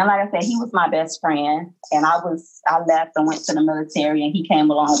 And then, like I said, he was my best friend, and I left and went to the military, and he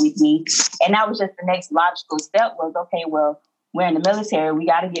came along with me. And that was just the next logical step was, okay, well, we're in the military. We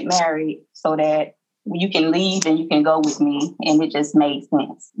got to get married so that you can leave and you can go with me. And it just made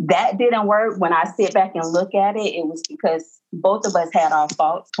sense. That didn't work. When I sit back and look at it, it was because both of us had our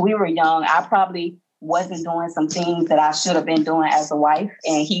faults. We were young. I probably wasn't doing some things that I should have been doing as a wife.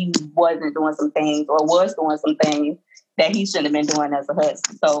 And he wasn't doing some things or was doing some things that he shouldn't have been doing as a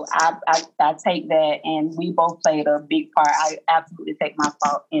husband. So I take that, and we both played a big part. I absolutely take my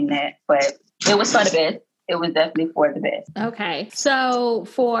fault in that. But it was for the best. It was definitely for the best. Okay. So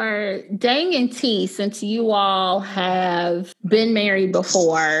for Dang and T, since you all have been married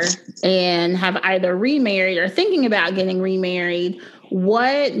before and have either remarried or thinking about getting remarried,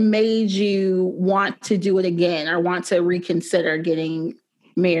 what made you want to do it again or want to reconsider getting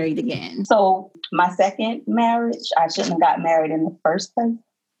married again? So my second marriage, I shouldn't have got married in the first place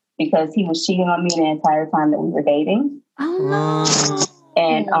because he was cheating on me the entire time that we were dating. Oh, no.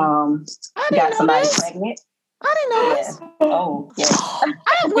 And got somebody pregnant. I didn't know this. Oh, yeah.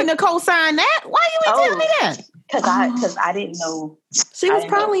 I wouldn't have co-signed that. Why you ain't telling me that? Because I didn't know. She was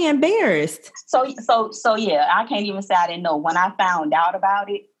probably embarrassed. So yeah, I can't even say I didn't know. When I found out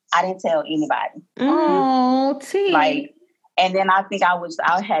about it, I didn't tell anybody. Oh, T. And then I think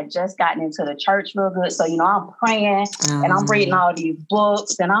I had just gotten into the church real good. So, I'm praying and I'm reading all these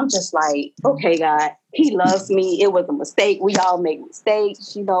books, and I'm just like, okay, God, he loves me. It was a mistake. We all make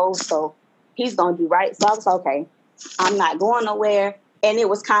mistakes, so he's going to do right. So I was okay. I'm not going nowhere. And it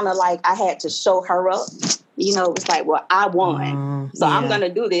was kind of like I had to show her up. It was like, well, I won. So I'm going to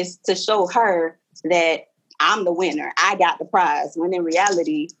do this to show her that I'm the winner. I got the prize. When in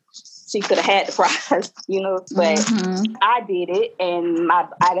reality, she could have had the prize, but I did it, and I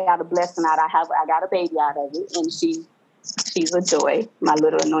got a blessing out. I got a baby out of it, and she's a joy, my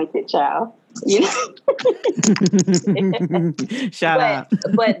little anointed child. Shout out.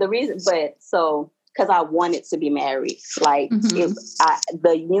 But the reason, because I wanted to be married,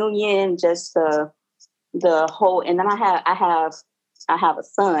 the union, just the whole, and then I have a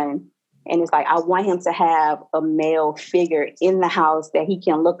son. And it's like, I want him to have a male figure in the house that he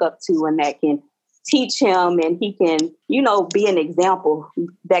can look up to and that can teach him, and he can, be an example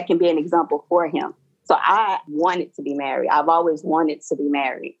that can be an example for him. So I wanted to be married. I've always wanted to be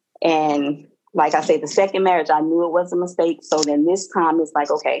married. And like I say, the second marriage, I knew it was a mistake. So then this time it's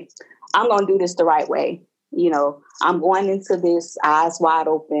like, okay, I'm going to do this the right way. I'm going into this eyes wide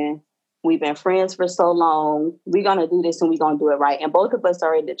open. We've been friends for so long. We're going to do this and we're going to do it right. And both of us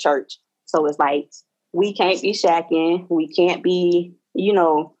are in the church. So it's like, we can't be shacking. We can't be, we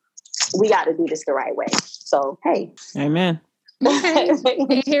got to do this the right way. So, hey. Amen. Okay.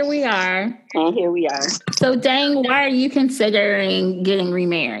 And here we are. So, Dang, why are you considering getting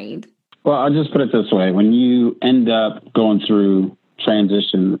remarried? Well, I'll just put it this way. When you end up going through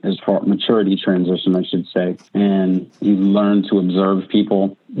transition, as far maturity transition, I should say, and you learn to observe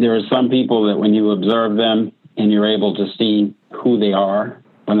people, there are some people that when you observe them and you're able to see who they are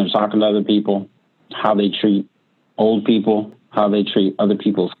when they're talking to other people, how they treat old people, how they treat other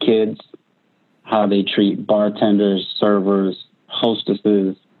people's kids, how they treat bartenders, servers,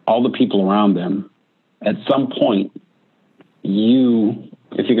 hostesses, all the people around them. At some point,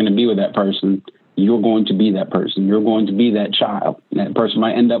 if you're going to be with that person, you're going to be that person. You're going to be that child. And that person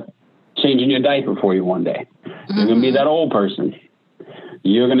might end up changing your diaper for you one day. Mm-hmm. You're going to be that old person.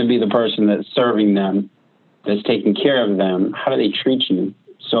 You're going to be the person that's serving them, that's taking care of them. How do they treat you?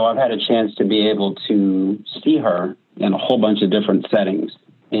 So I've had a chance to be able to see her in a whole bunch of different settings,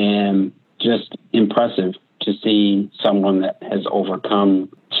 and just impressive to see someone that has overcome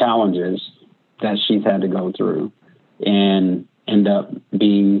challenges that she's had to go through and end up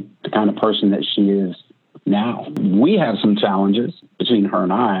being the kind of person that she is now. We have some challenges between her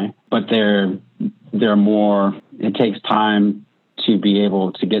and I, but they're more, it takes time to be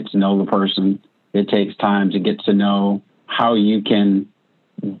able to get to know the person. It takes time to get to know how you can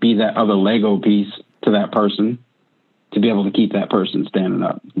be that other Lego piece to that person to be able to keep that person standing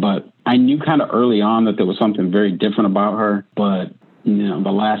up. But I knew kind of early on that there was something very different about her. But,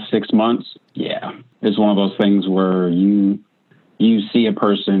 the last 6 months, it's one of those things where you see a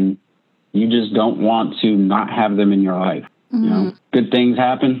person, you just don't want to not have them in your life. Mm-hmm. Good things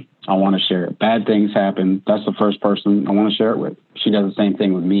happen, I want to share it. Bad things happen, that's the first person I want to share it with. She does the same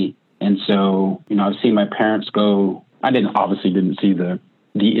thing with me. And so, I've seen my parents go, I didn't see the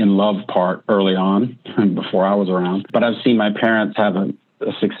in love part early on before I was around, but I've seen my parents have a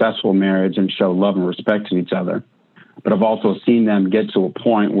successful marriage and show love and respect to each other. But I've also seen them get to a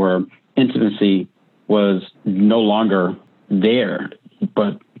point where intimacy was no longer there,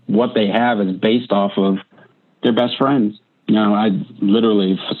 but what they have is based off of their best friends. I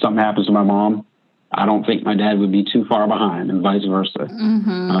literally, if something happens to my mom, I don't think my dad would be too far behind, and vice versa.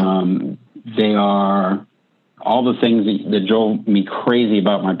 Mm-hmm. They are all the things that drove me crazy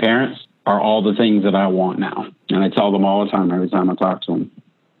about my parents are all the things that I want now. And I tell them all the time, every time I talk to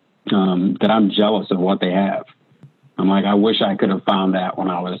them, that I'm jealous of what they have. I'm like, I wish I could have found that when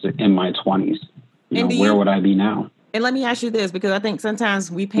I was in my 20s. Where would I be now? And let me ask you this, because I think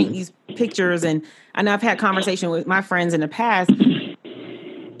sometimes we paint these pictures, and I know I've had conversation with my friends in the past,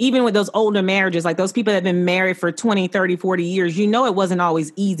 even with those older marriages, like those people that have been married for 20, 30, 40 years, it wasn't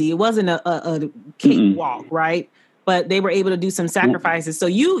always easy. It wasn't a cakewalk, right? But they were able to do some sacrifices. So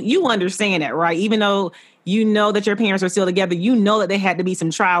you understand that, right? Even though that your parents are still together, that there had to be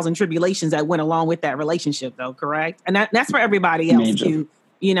some trials and tribulations that went along with that relationship, though, correct? And that's for everybody else, too.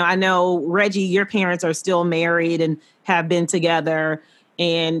 I know, Reggie, your parents are still married and have been together.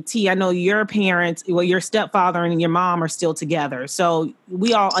 And T, I know your parents, your stepfather and your mom are still together. So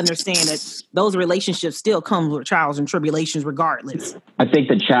we all understand that those relationships still come with trials and tribulations regardless. I think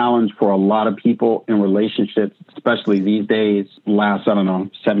the challenge for a lot of people in relationships, especially these days, last,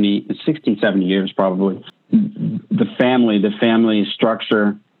 60, 70 years probably, the family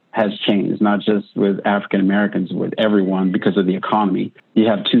structure has changed, not just with African Americans, with everyone because of the economy. You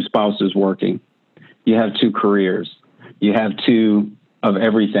have two spouses working. You have two careers. You have two of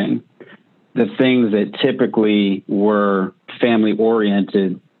everything. The things that typically were family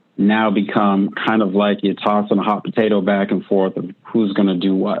oriented now become kind of like you're tossing a hot potato back and forth of who's going to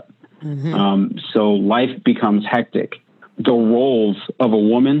do what. Mm-hmm. So life becomes hectic. The roles of a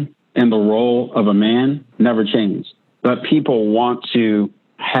woman and the role of a man never change, but people want to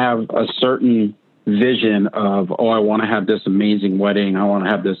have a certain vision of, I want to have this amazing wedding. I want to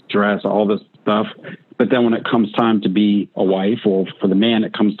have this dress, all this stuff. But then when it comes time to be a wife, or for the man,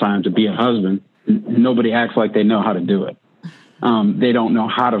 it comes time to be a husband, nobody acts like they know how to do it. They don't know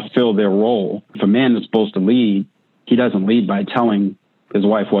how to fill their role. If a man is supposed to lead, he doesn't lead by telling his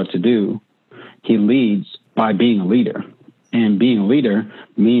wife what to do. He leads by being a leader. And being a leader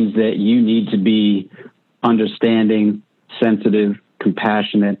means that you need to be understanding, sensitive,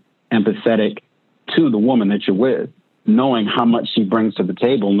 compassionate, empathetic to the woman that you're with, knowing how much she brings to the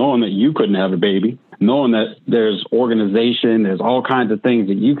table, knowing that you couldn't have a baby, knowing that there's organization, there's all kinds of things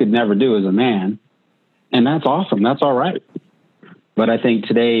that you could never do as a man. And that's awesome. That's all right. But I think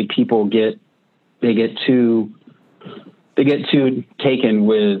today people get too taken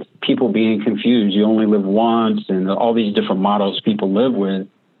with people being confused. You only live once, and all these different models people live with,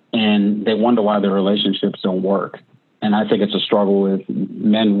 and they wonder why their relationships don't work. And I think it's a struggle with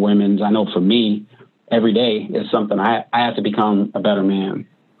men, women. I know for me, every day is something I have to become a better man.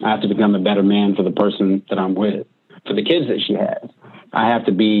 I have to become a better man for the person that I'm with, for the kids that she has. I have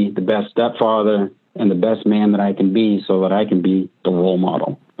to be the best stepfather and the best man that I can be so that I can be the role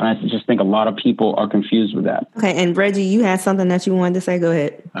model. And I just think a lot of people are confused with that. Okay, and Reggie, you had something that you wanted to say. Go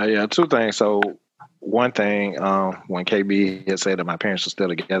ahead. Yeah, two things. So one thing, when KB had said that my parents were still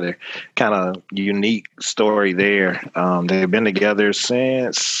together, kind of unique story there. They've been together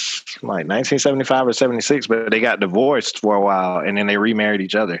since like 1975 or 76, but they got divorced for a while and then they remarried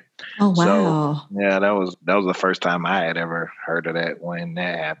each other. Oh, wow. So, yeah, that was the first time I had ever heard of that when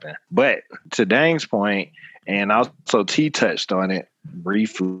that happened. But to Dang's point, and also T touched on it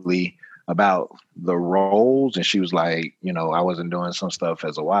briefly about the roles, and she was like, I wasn't doing some stuff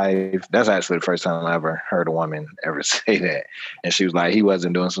as a wife. That's actually the first time I ever heard a woman ever say that. And she was like, he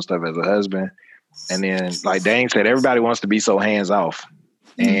wasn't doing some stuff as a husband. And then, like Dang said, everybody wants to be so hands off.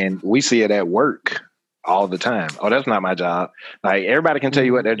 And we see it at work all the time. Oh, that's not my job. Like, everybody can tell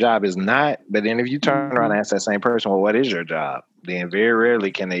you what their job is not, but then if you turn around and ask that same person, well, what is your job? Then very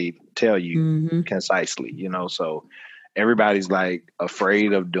rarely can they tell you concisely, so everybody's like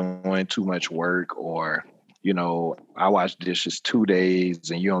afraid of doing too much work, or, I washed dishes 2 days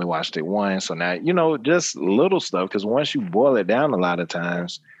and you only washed it once. So now, just little stuff. Because once you boil it down a lot of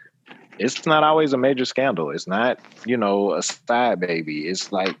times, it's not always a major scandal. It's not, a side baby.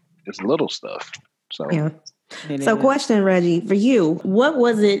 It's like, it's little stuff. So, yeah. So question, Reggie, for you, what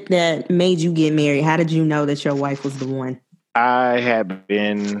was it that made you get married? How did you know that your wife was the one? I had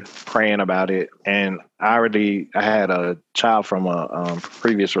been praying about it, and I had a child from a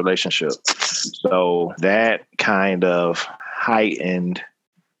previous relationship. So that kind of heightened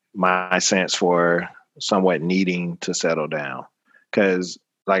my sense for somewhat needing to settle down. Because,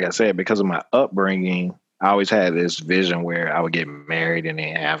 like I said, because of my upbringing, I always had this vision where I would get married and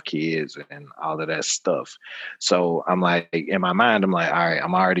then have kids and all of that stuff. So I'm like, in my mind, I'm like, all right,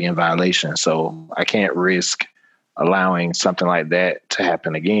 I'm already in violation. So I can't risk allowing something like that to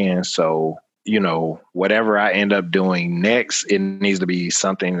happen again. So, whatever I end up doing next, it needs to be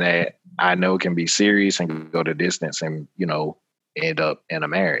something that I know can be serious and go the distance and, end up in a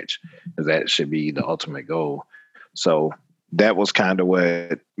marriage, because that should be the ultimate goal. So that was kind of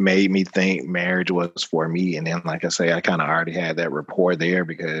what made me think marriage was for me. And then, like I say, I kind of already had that rapport there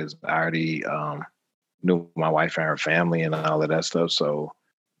because I already knew my wife and her family and all of that stuff. So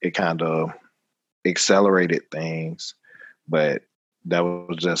it kind of accelerated things, but that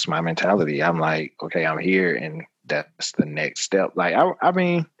was just my mentality. I'm like, okay, I'm here and that's the next step. Like, I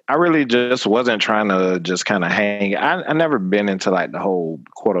mean, I really just wasn't trying to just kind of hang. I never been into like the whole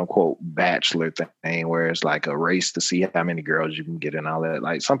quote unquote bachelor thing where it's like a race to see how many girls you can get and all that.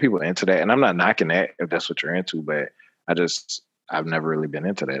 Like, some people are into that, and I'm not knocking that if that's what you're into, but I've never really been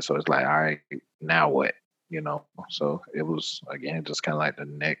into that. So it's like, all right, now what? So it was, again, just kind of like the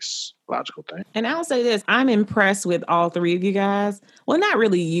next logical thing. And I'll say this, I'm impressed with all three of you guys. Well, not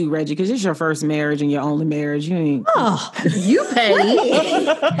really you, Reggie, because it's your first marriage and your only marriage. You ain't. Oh, you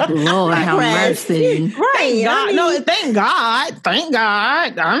paid. Lord, how mercy. Right. Thank God. Thank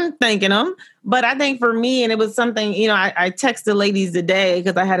God. I'm thanking them. But I think for me, and it was something, I texted ladies today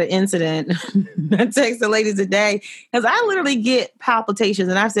because I had an incident. I texted ladies today because I literally get palpitations.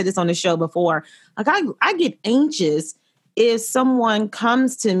 And I've said this on the show before. Like, I get anxious if someone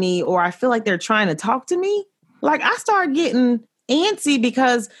comes to me or I feel like they're trying to talk to me. Like, I start getting antsy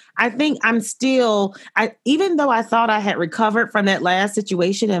because I think I'm still, even though I thought I had recovered from that last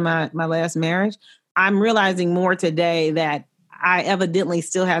situation in my last marriage, I'm realizing more today that I evidently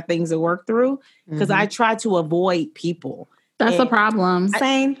still have things to work through because I try to avoid people. That's a problem.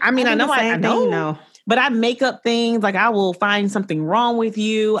 Same. I know. But I make up things, like I will find something wrong with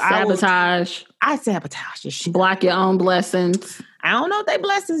you. Sabotage. I sabotage this shit. Block your own blessings. I don't know if they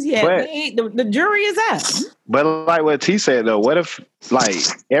blessings yet. The jury is out. But like what T said, though, what if, like,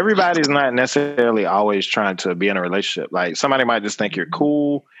 everybody's not necessarily always trying to be in a relationship? Like, somebody might just think you're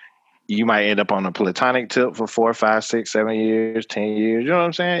cool. You might end up on a platonic tip for 4, 5, 6, 7 years, 10 years. You know what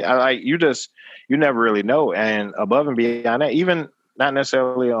I'm saying? You never really know. And above and beyond that, even not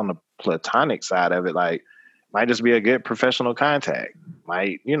necessarily on the platonic side of it, like, might just be a good professional contact.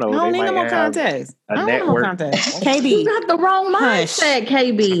 I don't need no more contacts. A network. KB, you got the wrong mindset,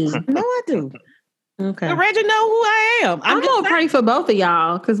 KB. No, I do. Okay. But Reggie know who I am. I'm gonna pray for both of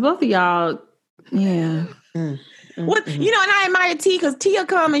y'all because both of y'all, yeah. What and I admire T because Tia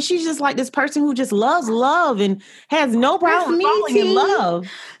come and she's just like this person who just loves love and has no problem falling in love.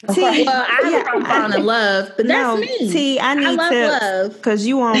 T, I have a problem falling in love, but that's me. T, I need tips because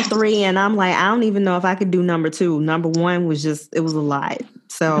you on 3 and I'm like, I don't even know if I could do number 2. Number 1 was it was a lot.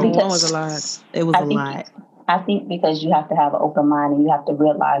 So one was a lot. It was a lot. I think because you have to have an open mind and you have to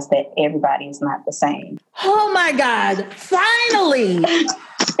realize that everybody is not the same. Oh my God! Finally,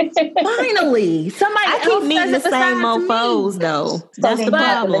 Finally, somebody I keep meeting the same mofos though. That's the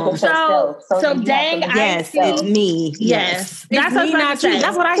problem. So dang, yes, it's me. Yes, that's me, not you.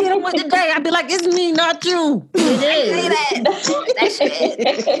 That's what I hit him with today. I'd be like, it's me, not you. It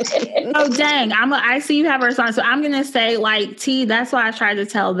is. Oh dang, I see you have a response. So I'm gonna say like T. That's why I try to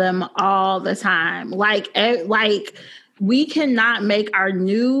tell them all the time. Like we cannot make our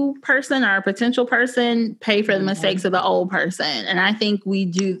new person, our potential person, pay for the mistakes of the old person. And I think we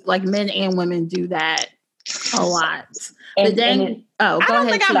do, like men and women do that a lot. I don't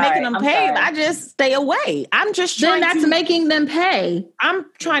think I'm making them pay. I just stay away. I'm just trying that's making them pay. I'm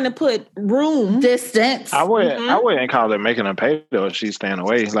trying to put distance. I wouldn't call it making them pay though if she's staying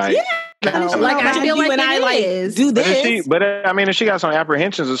away. Like, I feel like it is. Do this. But if she got some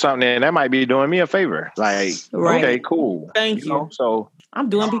apprehensions or something, then that might be doing me a favor. Like, okay, cool. Thank you. So I'm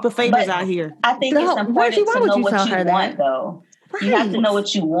doing people favors out here. I think it's important to know what you want, though. Right. You have to know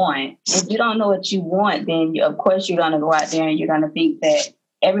what you want. If you don't know what you want, then of course you're going to go out there and you're going to think that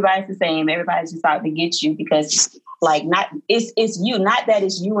everybody's the same. Everybody's just out to get you because, like, it's you. Not that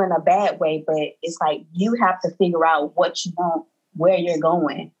it's you in a bad way, but it's like you have to figure out what you want, where you're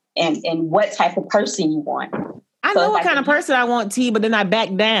going, and what type of person you want. I know what kind of person I want, T, but then I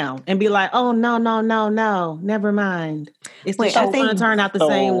back down and be like, oh, no, never mind. It's going to turn out the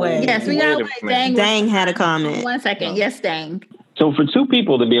same way. Yes, we got Dang had a comment. 1 second. Yes, Dang. So for two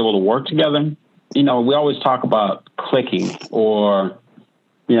people to be able to work together, we always talk about clicking or,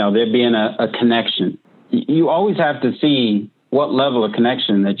 there being a connection. You always have to see what level of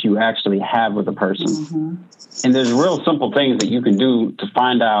connection that you actually have with a person. Mm-hmm. And there's real simple things that you can do to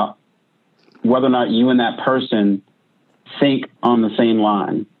find out whether or not you and that person think on the same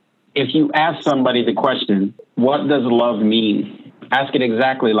line. If you ask somebody the question, what does love mean? Ask it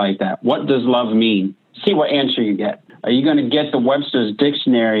exactly like that. What does love mean? See what answer you get. Are you going to get the Webster's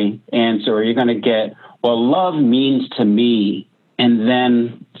Dictionary answer? Or are you going to get, well, love means to me, and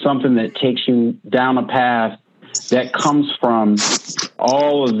then something that takes you down a path that comes from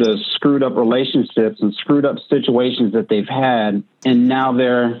all of the screwed up relationships and screwed up situations that they've had, and now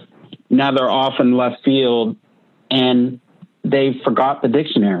they're off in left field and they forgot the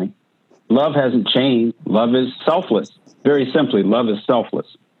dictionary. Love hasn't changed. Love is selfless. Very simply, love is selfless.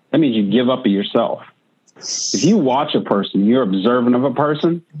 That means you give up of yourself. If you watch a person, you're observant of a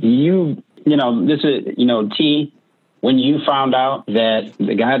person, T, when you found out that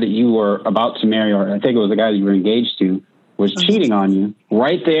the guy that you were about to marry, or I think it was the guy that you were engaged to, was cheating on you,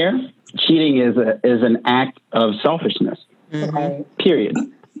 right there, cheating is an act of selfishness. Mm-hmm. Period. Right.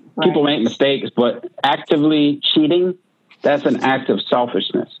 People make mistakes, but actively cheating, that's an act of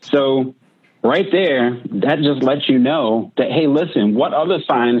selfishness. So right there, that just lets you know that, hey, listen, what other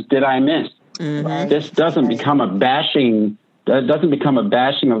signs did I miss? Mm-hmm. This doesn't become a bashing. That doesn't become a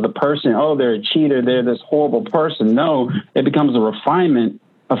bashing of the person. Oh, they're a cheater. They're this horrible person. No, it becomes a refinement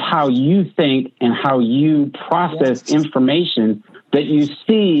of how you think and how you process information that you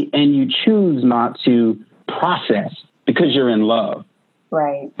see and you choose not to process because you're in love.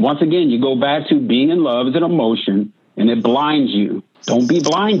 Right. Once again, you go back to being in love is an emotion and it blinds you. Don't be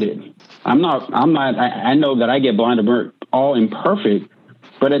blinded. I know that I get blinded. We're all imperfect.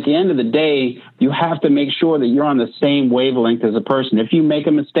 But at the end of the day, you have to make sure that you're on the same wavelength as a person. If you make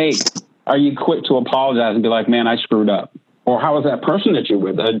a mistake, are you quick to apologize and be like, man, I screwed up? Or how is that person that you're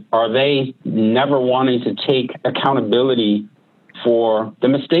with? Are they never wanting to take accountability for the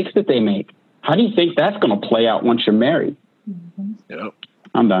mistakes that they make? How do you think that's going to play out once you're married? Mm-hmm. Yep.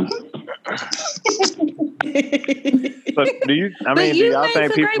 I'm done. But do y'all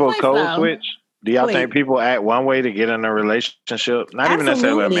think people code switch? Do y'all think people act one way to get in a relationship? Not even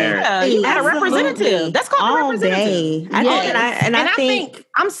necessarily a marriage. Yeah, you got a representative. That's called a representative. I think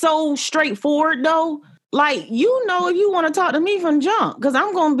I'm so straightforward though. Like, if you want to talk to me from jump, because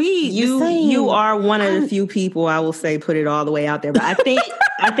I'm going to be you are one of the few people I will say put it all the way out there. But I think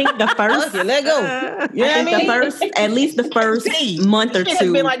the first let go. At least the first month or two. It's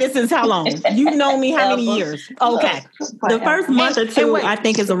been like this since how long? You know me how many years? Okay. The first month or two, I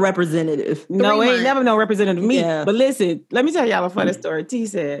think, is a representative. No, ain't never no representative me. Yeah. But listen, let me tell y'all a funny story. T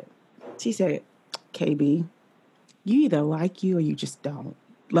said, KB, you either like you or you just don't.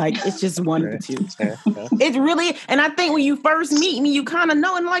 Like, it's just one of the two. It's really, and I think when you first meet me, you kind of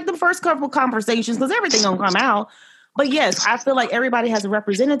know in like the first couple conversations, because everything don't come out. But yes, I feel like everybody has a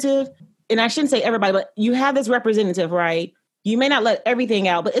representative, and I shouldn't say everybody, but you have this representative, right? You may not let everything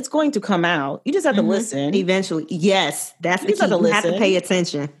out, but it's going to come out. You just have to listen. Eventually. Yes, that's the key. You have to pay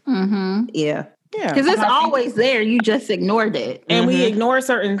attention. Mm-hmm. Yeah. Yeah. Because it's always there. You just ignored it. And we ignore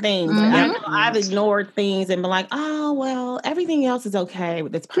certain things. Mhm. I know I've ignored things and been like, oh, well, everything else is okay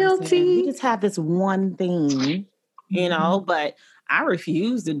with this person. Guilty. We just have this one thing, you know, but I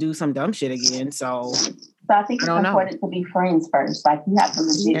refuse to do some dumb shit again. So I think it's important to be friends first. Like, you have to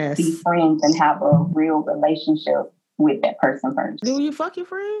legit be friends and have a real relationship with that person first. Do you fuck your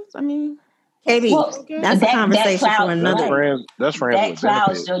friends? I mean, KB, that's a conversation for another. That's friends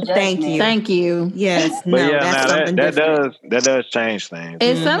with benefits. Thank you. Yes, But that does change things.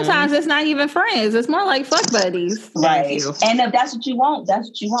 And sometimes it's not even friends. It's more like fuck buddies. Right. And if that's what you want, that's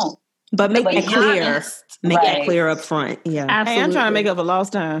what you want. But make that clear. Honest. Make that clear up front. Yeah. Absolutely. Hey, I'm trying to make up for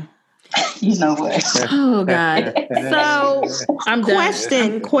lost time. You know what? Oh God. So I'm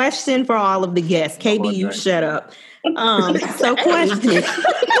done. Question for all of the guests. KB, you shut up. So question.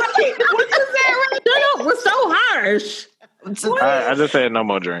 That was so harsh. I just said no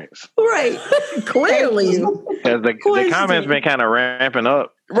more drinks. Right. Clearly. Because the comments been kind of ramping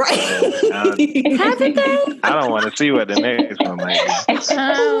up. Right. Hasn't they? I don't want to see what the next one might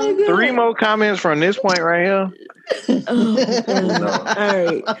be. 3 more comments from this point right here. All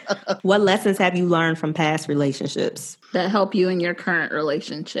right. What lessons have you learned from past relationships that help you in your current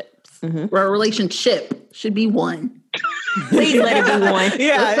relationships? Or a relationship should be one. Please let it be one.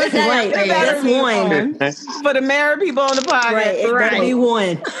 Yeah, that's one. For the married people on the podcast. Right, it better be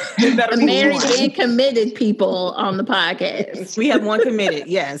one. The married and committed people on the podcast. We have one committed.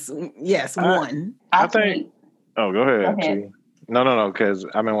 Yes, one. I think. Oh, go ahead. No, because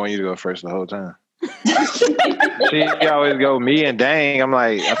I've been wanting you to go first the whole time. She always go me and dang. I'm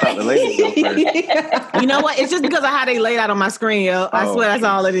like, I thought the ladies go first. You know what? It's just because of how they laid out on my screen, yo. I swear that's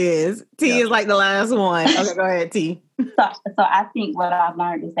all it is. T is like the last one. Okay, go ahead, T. So I think what I've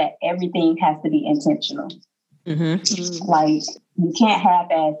learned is that everything has to be intentional. Like, you can't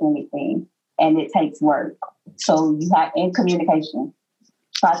half-ass anything, and it takes work. So you have in communication.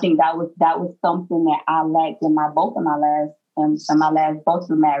 So I think that was something that I lacked in both of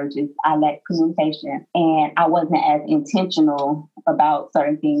the marriages. I lacked communication, and I wasn't as intentional about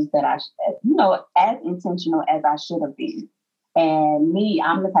certain things that as intentional as I should have been. And me,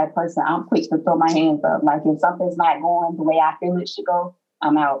 I'm the type of person, I'm quick to throw my hands up. Like, if something's not going the way I feel it should go,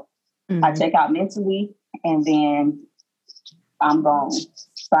 I'm out. I check out mentally, and then I'm gone. So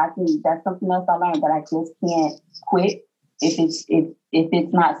I think that's something else I learned, that I just can't quit if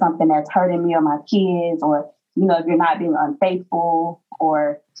it's not something that's hurting me or my kids, or if you're not being unfaithful,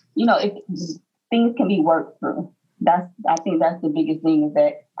 or if things can be worked through. I think that's the biggest thing, is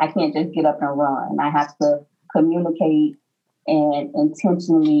that I can't just get up and run. I have to communicate and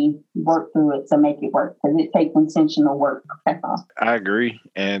intentionally work through it to make it work, because it takes intentional work. That's all. I agree.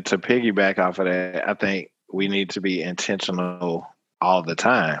 And to piggyback off of that, I think we need to be intentional all the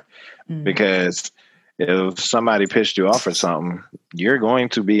time, because if somebody pissed you off or something, you're going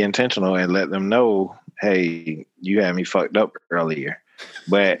to be intentional and let them know, hey, you had me fucked up earlier.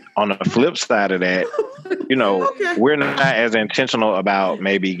 But on the flip side of that, we're not as intentional about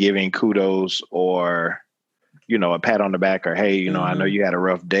maybe giving kudos or, a pat on the back, or, hey, I know you had a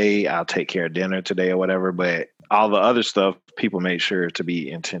rough day, I'll take care of dinner today or whatever. But all the other stuff, people make sure to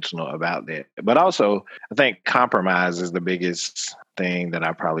be intentional about that. But also, I think compromise is the biggest thing that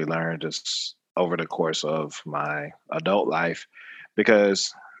I probably learned just over the course of my adult life,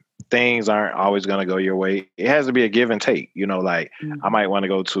 because things aren't always going to go your way. It has to be a give and take. I might want to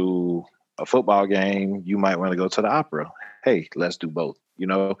go to a football game. You might want to go to the opera. Hey, let's do both.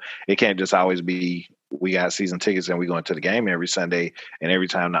 It can't just always be, we got season tickets and we going to the game every Sunday, and every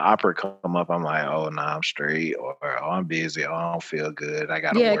time the opera come up, I'm like, oh, no, I'm straight, or oh, I'm busy, or I don't feel good, I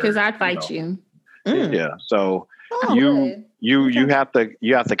got to work. Because I'd fight you. Yeah. So you have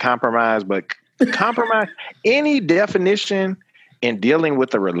to compromise, but compromise, any definition in dealing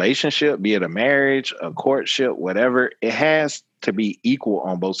with a relationship, be it a marriage, a courtship, whatever, it has to be equal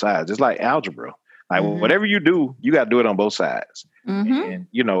on both sides. It's like algebra. Like whatever you do, you got to do it on both sides. And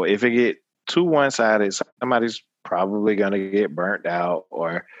if it get too one-sided, somebody's probably going to get burnt out,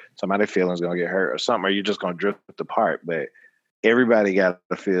 or somebody's feelings going to get hurt or something, or you're just going to drift apart. But everybody got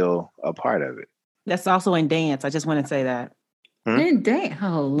to feel a part of it. That's also in dance. I just want to say that. In dance?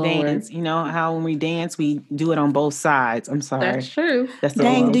 Oh, Lord. Dance. How when we dance, we do it on both sides. I'm sorry. That's true.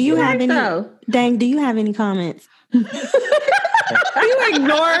 Dang, do you have any comments? You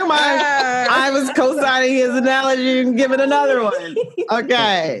ignoring I was co-signing his analogy and giving another one.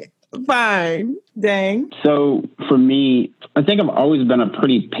 Okay, fine. Dang. So for me, I think I've always been a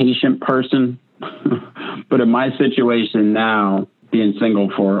pretty patient person, but in my situation now, being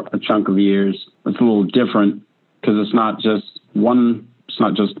single for a chunk of years, it's a little different, because it's not just one It's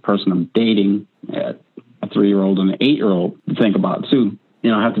not just the person I'm dating, a 3-year-old and an 8-year-old to think about too.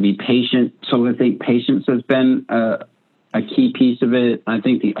 I have to be patient. So I think patience has been a key piece of it. I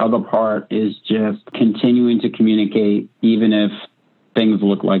think the other part is just continuing to communicate, even if things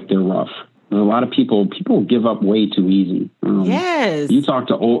look like they're rough. There's a lot of people give up way too easy. Yes. You talk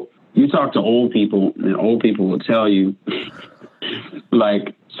to old people, and old people will tell you,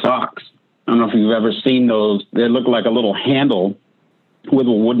 like socks. I don't know if you've ever seen those. They look like a little handle with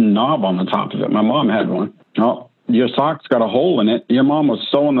a wooden knob on the top of it. My mom had one. Oh, your sock's got a hole in it. Your mom was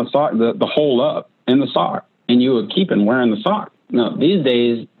sewing the sock, the hole up in the sock, and you were keeping wearing the sock. Now, these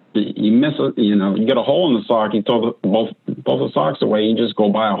days, you miss it, you get a hole in the sock, you throw both the socks away, you just go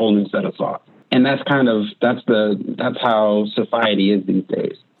buy a whole new set of socks. And that's how society is these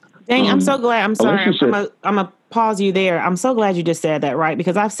days. Dang, I'm so glad. I'm sorry. I'm gonna pause you there. I'm so glad you just said that, right?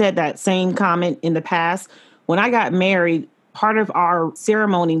 Because I've said that same comment in the past. When I got married, part of our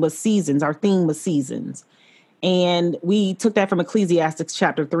ceremony was seasons. Our theme was seasons. And we took that from Ecclesiastes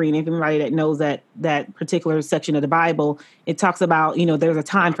chapter 3. And if anybody that knows that particular section of the Bible, it talks about, there's a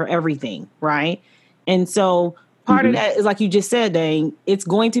time for everything, right? And so part of that is, like you just said, Dang, it's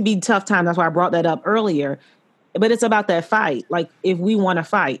going to be tough times. That's why I brought that up earlier. But it's about that fight. Like, if we want to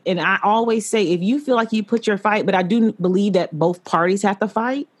fight. And I always say, if you feel like you put your fight, but I do believe that both parties have to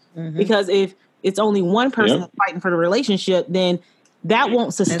fight. Because if it's only one person fighting for the relationship, then that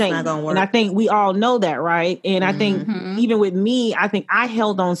won't sustain. Not gonna work. And I think we all know that, right? And I think even with me, I think I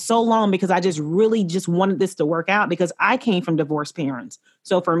held on so long because I just really just wanted this to work out, because I came from divorced parents.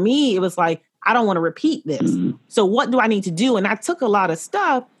 So for me, it was like, I don't want to repeat this. So what do I need to do? And I took a lot of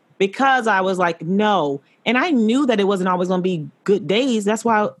stuff because I was like, no. And I knew that it wasn't always going to be good days. That's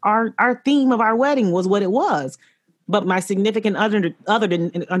why our theme of our wedding was what it was. But my significant other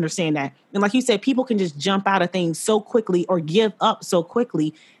didn't understand that. And like you said, people can just jump out of things so quickly or give up so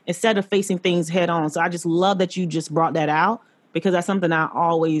quickly instead of facing things head on. So I just love that you just brought that out, because that's something I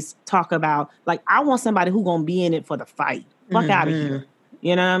always talk about. Like, I want somebody who's going to be in it for the fight. Fuck out of here.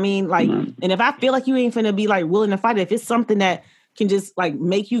 You know what I mean? Like, and if I feel like you ain't finna be like willing to fight, if it's something that can just like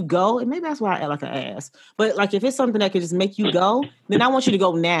make you go, and maybe that's why I act like an ass, but like if it's something that can just make you go, then I want you to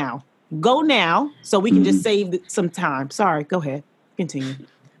go now. Go now, so we can just save some time. Sorry, go ahead. Continue.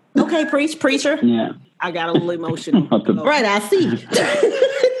 Okay, preacher. Yeah. I got a little emotional. Right, I see.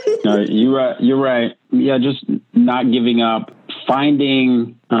 No, you're right. Yeah, just not giving up.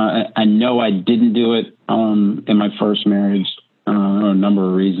 Finding, I know I didn't do it in my first marriage for a number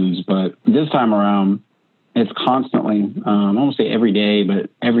of reasons, but this time around, it's constantly, I won't say every day, but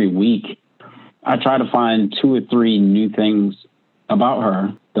every week, I try to find 2 or 3 new things about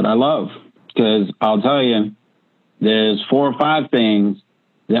her that I love. Because I'll tell you, there's 4 or 5 things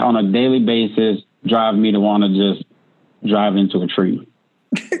that on a daily basis drive me to want to just drive into a tree.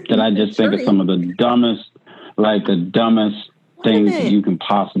 That I just think are some of the dumbest things that you can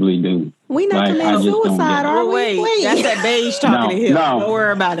possibly do. We not committing suicide, are we? Wait, that's that beige talking to him. No. Don't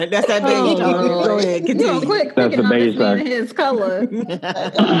worry about it. That's that beige talking. Go ahead, continue. That's the beige talking. His color.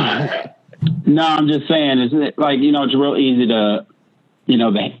 No, I'm just saying, it's like, it's real easy to,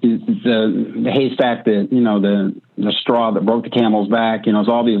 the haystack that, the straw that broke the camel's back, it's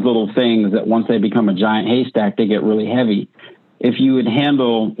all these little things that once they become a giant haystack, they get really heavy. If you would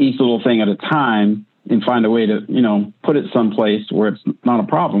handle each little thing at a time and find a way to, put it someplace where it's not a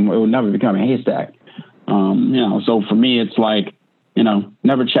problem, it would never become a haystack. So for me, it's like,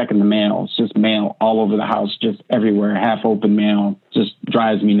 never checking the mail. It's just mail all over the house, just everywhere, half open mail, just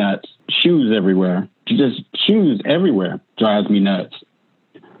drives me nuts. Shoes everywhere, just shoes everywhere, drives me nuts.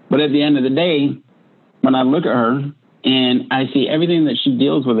 But at the end of the day, when I look at her and I see everything that she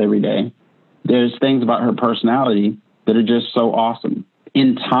deals with every day, there's things about her personality that are just so awesome.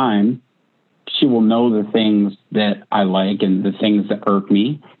 In time, she will know the things that I like and the things that irk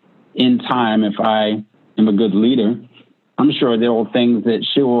me. In time, if I am a good leader, I'm sure there are things that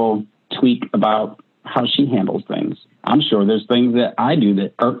she will tweak about how she handles things. I'm sure there's things that I do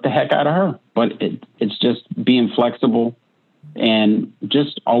that irk the heck out of her, but it's just being flexible and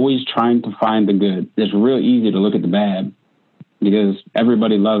just always trying to find the good. It's real easy to look at the bad because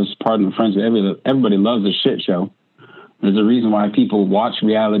everybody loves, pardon the French, everybody loves a shit show. There's a reason why people watch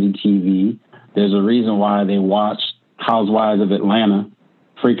reality TV. There's a reason why they watch Housewives of Atlanta,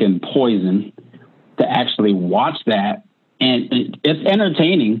 freaking Poison, to actually watch that. And it's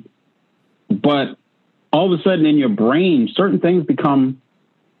entertaining, but all of a sudden in your brain, certain things become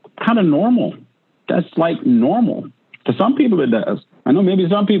kind of normal. That's like normal. To some people it does. I know maybe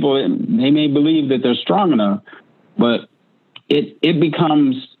some people, they may believe that they're strong enough, but it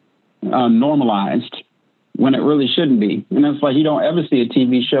becomes normalized. when it really shouldn't be. And it's like you don't ever see a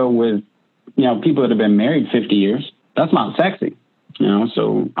TV show with, people that have been married 50 years. That's not sexy,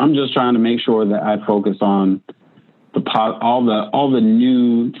 So I'm just trying to make sure that I focus on all the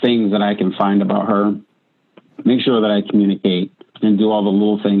new things that I can find about her. Make sure that I communicate and do all the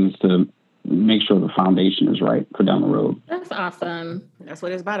little things to make sure the foundation is right for down the road. That's awesome. That's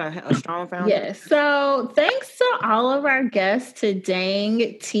what it's about, a strong foundation. Yes. So thanks to all of our guests, to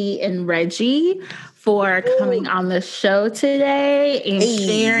Dang, T, and Reggie, for coming on the show today and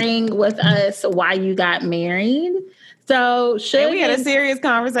sharing with us why you got married. So we had a serious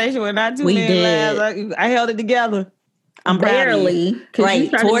conversation with not too we many did. laughs. I held it together. I'm barely.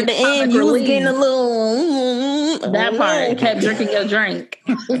 Right. Toward the end, you was getting a little... That part, kept drinking your drink.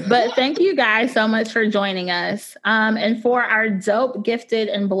 But thank you guys so much for joining us. And for our Dope, Gifted,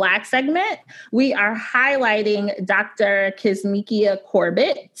 and Black segment, we are highlighting Dr. Kizzmekia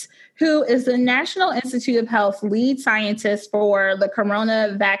Corbett, who is the National Institute of Health lead scientist for the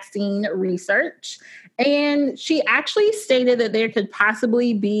corona vaccine research. And she actually stated that there could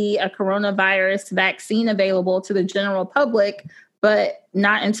possibly be a coronavirus vaccine available to the general public, but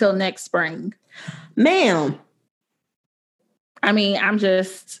not until next spring. Ma'am. I mean,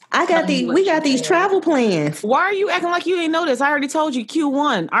 we got these travel plans. Why are you acting like you didn't know this? I already told you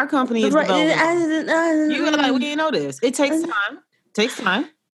Q1. Our company is developing. You act like we didn't know this. It takes time.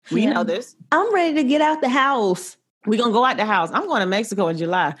 We know this. I'm ready to get out the house. We're going to go out the house. I'm going to Mexico in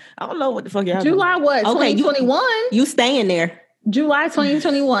July. I don't know what the fuck you're having. July what? Okay, 2021? You staying there. July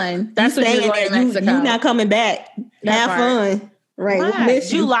 2021. That's when you're going to Mexico. You not coming back. Have fun. Right.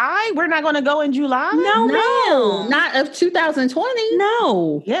 July? We're not going to go in July? No. Not of 2020.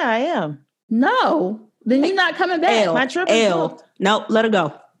 No. Yeah, I am. No. Then you're not coming back. My trip is booked. Nope, let her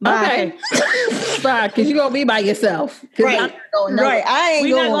go. Bye. Okay. Bye, because you're going to be by yourself. Right. I ain't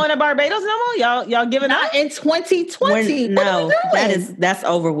We're not going to Barbados no more? Y'all giving up? Not in 2020. No, that's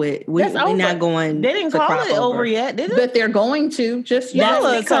over with. We're not going. They didn't call it over yet, did it? But they're going to. Just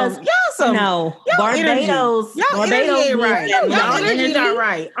Barbados. Barbados ain't right. Y'all energy not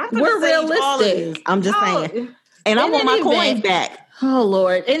right. We're realistic. I'm just saying. And I want my coins back. Oh,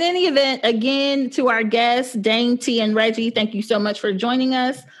 Lord. In any event, again, to our guests, Dang, T, and Reggie, thank you so much for joining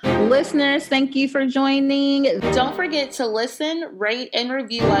us. Listeners, thank you for joining. Don't forget to listen, rate, and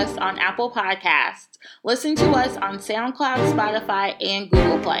review us on Apple Podcasts. Listen to us on SoundCloud, Spotify, and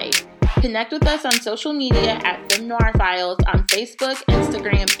Google Play. Connect with us on social media at Film Noir Files on Facebook,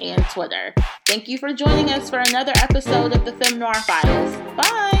 Instagram, and Twitter. Thank you for joining us for another episode of the Film Noir Files.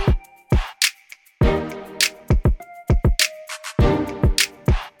 Bye!